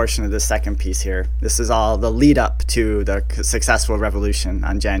little portion of this second piece here. This is all the lead up to the successful revolution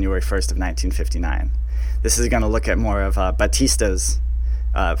on January 1st of 1959. This is going to look at more of Batista's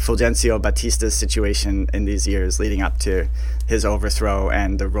Fulgencio Batista's situation in these years leading up to his overthrow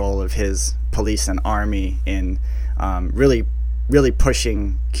and the role of his police and army in really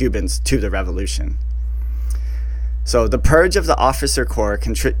pushing Cubans to the revolution. So the purge of the officer corps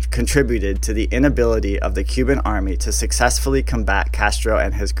contributed to the inability of the Cuban army to successfully combat Castro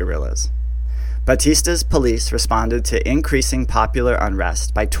and his guerrillas. Batista's police responded to increasing popular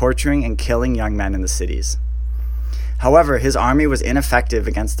unrest by torturing and killing young men in the cities. However, his army was ineffective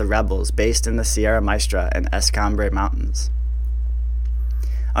against the rebels based in the Sierra Maestra and Escambre mountains.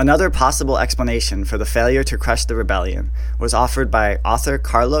 Another possible explanation for the failure to crush the rebellion was offered by author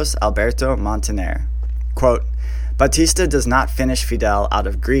Carlos Alberto Montaner. Quote, "Batista does not finish Fidel out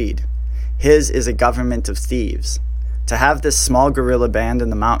of greed. His is a government of thieves. To have this small guerrilla band in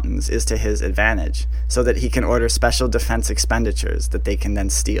the mountains is to his advantage, so that he can order special defense expenditures that they can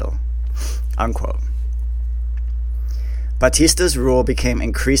then steal." Unquote. Batista's rule became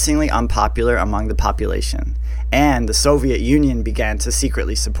increasingly unpopular among the population, and the Soviet Union began to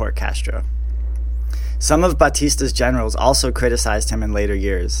secretly support Castro. Some of Batista's generals also criticized him in later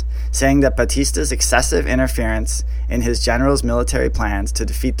years, saying that Batista's excessive interference in his generals' military plans to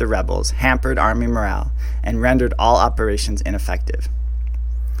defeat the rebels hampered army morale and rendered all operations ineffective.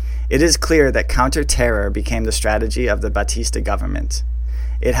 It is clear that counter-terror became the strategy of the Batista government.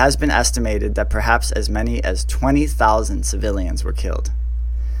 It has been estimated that perhaps as many as 20,000 civilians were killed.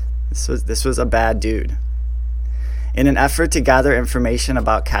 This was a bad dude. In an effort to gather information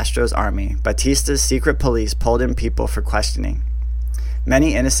about Castro's army, Batista's secret police pulled in people for questioning.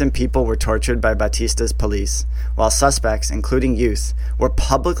 Many innocent people were tortured by Batista's police, while suspects, including youth, were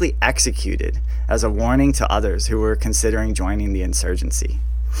publicly executed as a warning to others who were considering joining the insurgency.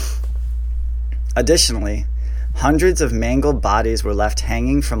 Additionally, hundreds of mangled bodies were left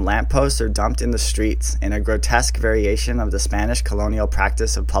hanging from lampposts or dumped in the streets in a grotesque variation of the Spanish colonial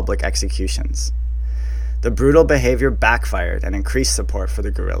practice of public executions. The brutal behavior backfired and increased support for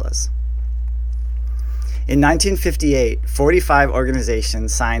the guerrillas. In 1958, 45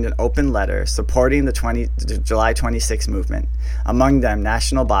 organizations signed an open letter supporting the July 26 movement, among them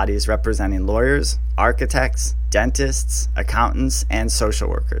national bodies representing lawyers, architects, dentists, accountants, and social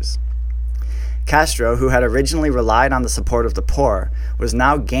workers. Castro, who had originally relied on the support of the poor, was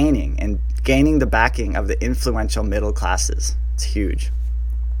now gaining the backing of the influential middle classes. It's huge.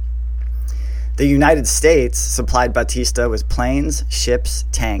 The United States supplied Batista with planes, ships,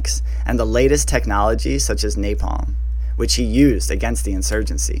 tanks, and the latest technology such as napalm, which he used against the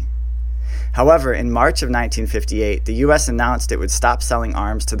insurgency. However, in March of 1958, the U.S. announced it would stop selling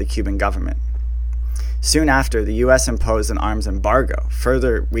arms to the Cuban government. Soon after, the U.S. imposed an arms embargo,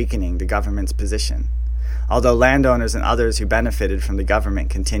 further weakening the government's position, although landowners and others who benefited from the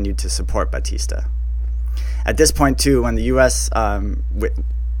government continued to support Batista. At this point, too, when the U.S.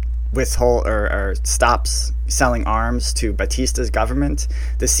 withhold or stops selling arms to Batista's government,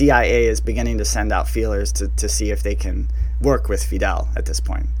 the CIA is beginning to send out feelers to see if they can work with Fidel at this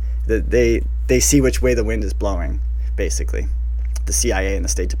point. They see which way the wind is blowing, basically. The CIA and the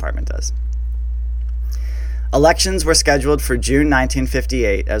State Department does. Elections were scheduled for June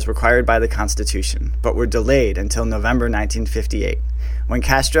 1958 as required by the Constitution, but were delayed until November 1958, when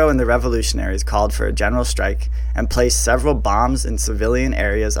Castro and the revolutionaries called for a general strike and placed several bombs in civilian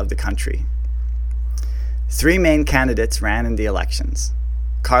areas of the country. 3 main candidates ran in the elections: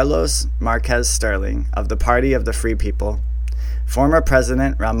 Carlos Marquez Sterling of the Party of the Free People, former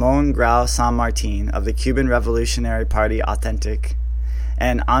President Ramon Grau San Martin of the Cuban Revolutionary Party Authentic,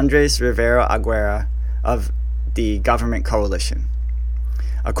 and Andres Rivera Aguirre of the government coalition.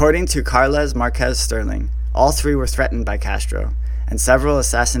 According to Carlos Marquez Sterling, all 3 were threatened by Castro, and several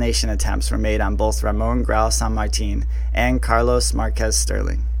assassination attempts were made on both Ramon Grau San Martin and Carlos Marquez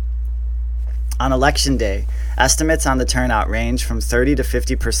Sterling. On election day, estimates on the turnout range from 30 to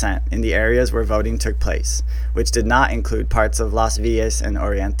 50% in the areas where voting took place, which did not include parts of Las Villas and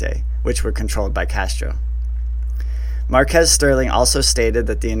Oriente, which were controlled by Castro. Marquez Sterling also stated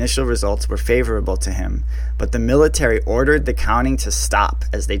that the initial results were favorable to him, but the military ordered the counting to stop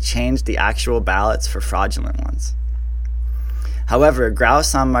as they changed the actual ballots for fraudulent ones. However, Grau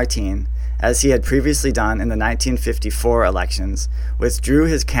San Martin, as he had previously done in the 1954 elections, withdrew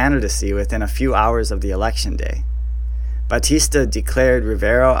his candidacy within a few hours of the election day. Batista declared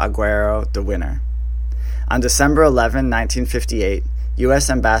Rivera Aguirre the winner. On December 11, 1958, U.S.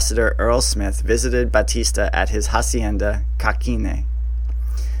 Ambassador Earl Smith visited Batista at his hacienda, Caquine.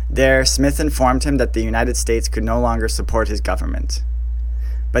 There, Smith informed him that the United States could no longer support his government.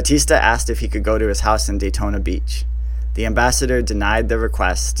 Batista asked if he could go to his house in Daytona Beach. The ambassador denied the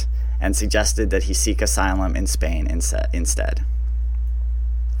request and suggested that he seek asylum in Spain instead.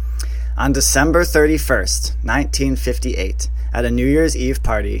 On December 31st, 1958, at a New Year's Eve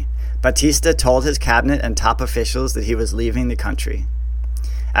party, Batista told his cabinet and top officials that he was leaving the country.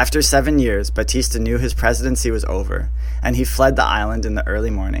 After 7 years, Batista knew his presidency was over, and he fled the island in the early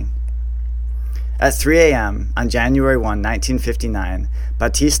morning. At 3 a.m. on January 1, 1959,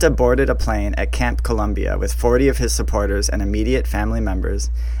 Batista boarded a plane at Camp Colombia with 40 of his supporters and immediate family members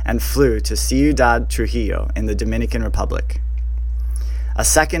and flew to Ciudad Trujillo in the Dominican Republic. A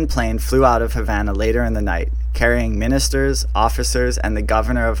second plane flew out of Havana later in the night, carrying ministers, officers, and the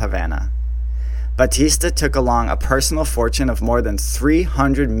governor of Havana. Batista took along a personal fortune of more than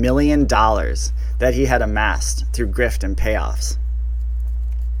 $300 million that he had amassed through grift and payoffs.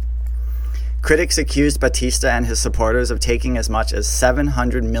 Critics accused Batista and his supporters of taking as much as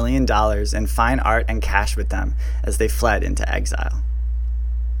 $700 million in fine art and cash with them as they fled into exile.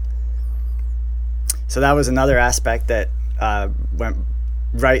 So that was another aspect that went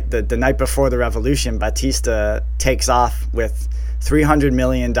right the night before the revolution. Batista takes off with $300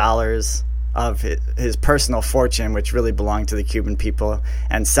 million of his personal fortune, which really belonged to the Cuban people,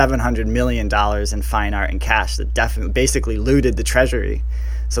 and $700 million in fine art and cash that basically looted the treasury.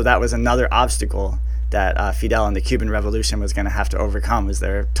 So that was another obstacle that Fidel and the Cuban Revolution was going to have to overcome, was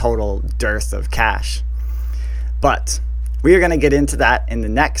their total dearth of cash. But we are going to get into that in the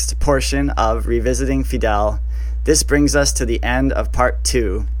next portion of Revisiting Fidel. This brings us to the end of part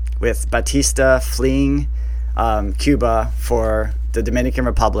 2, with Batista fleeing Cuba for the Dominican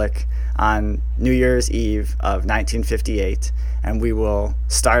Republic on New Year's Eve of 1958, and we will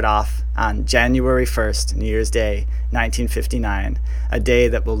start off on January 1st, New Year's Day, 1959, a day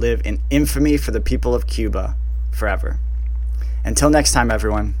that will live in infamy for the people of Cuba forever. Until next time,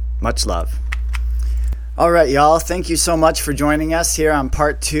 everyone, much love. All right, y'all, thank you so much for joining us here on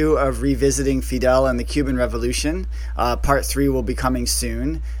part 2 of Revisiting Fidel and the Cuban Revolution. Part 3 will be coming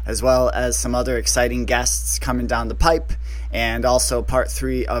soon, as well as some other exciting guests coming down the pipe, and also part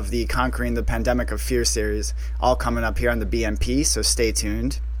 3 of the Conquering the Pandemic of Fear series, all coming up here on the BNP, so stay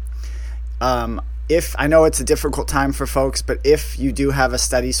tuned. If I know it's a difficult time for folks, but if you do have a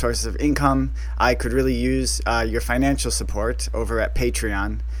steady source of income, I could really use your financial support over at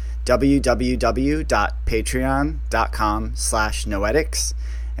Patreon, www.patreon.com/noetics,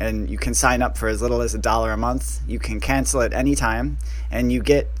 and you can sign up for as little as $1 a month. You can cancel at any time, and you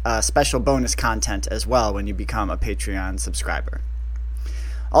get special bonus content as well when you become a Patreon subscriber.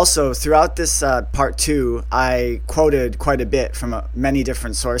 Also, throughout this part 2, I quoted quite a bit from many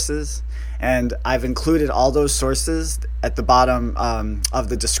different sources, and I've included all those sources at the bottom of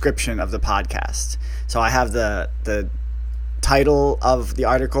the description of the podcast. So I have the title of the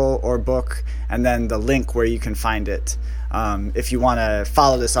article or book, and then the link where you can find it. If you want to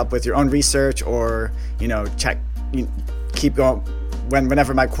follow this up with your own research, or keep going.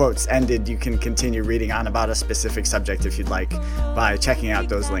 Whenever my quotes ended, you can continue reading on about a specific subject if you'd like by checking out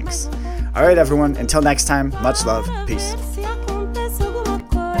those links. All right, everyone. Until next time, much love. Peace.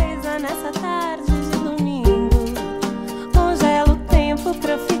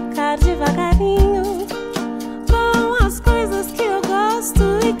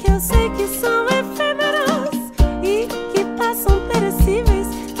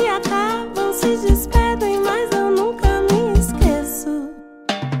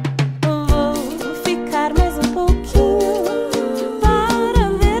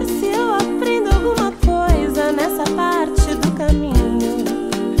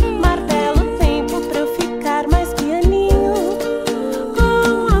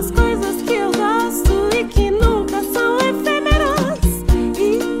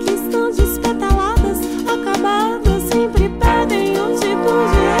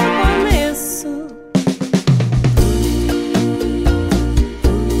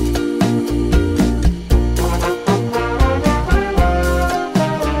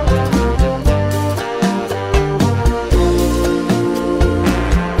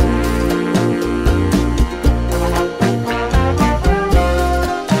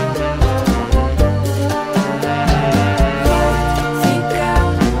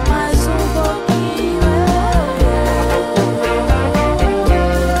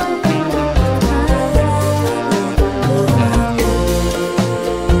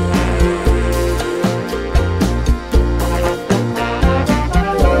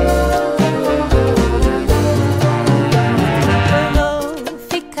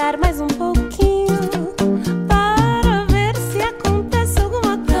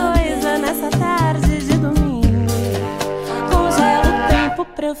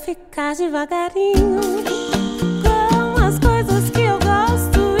 Ficar devagarinho.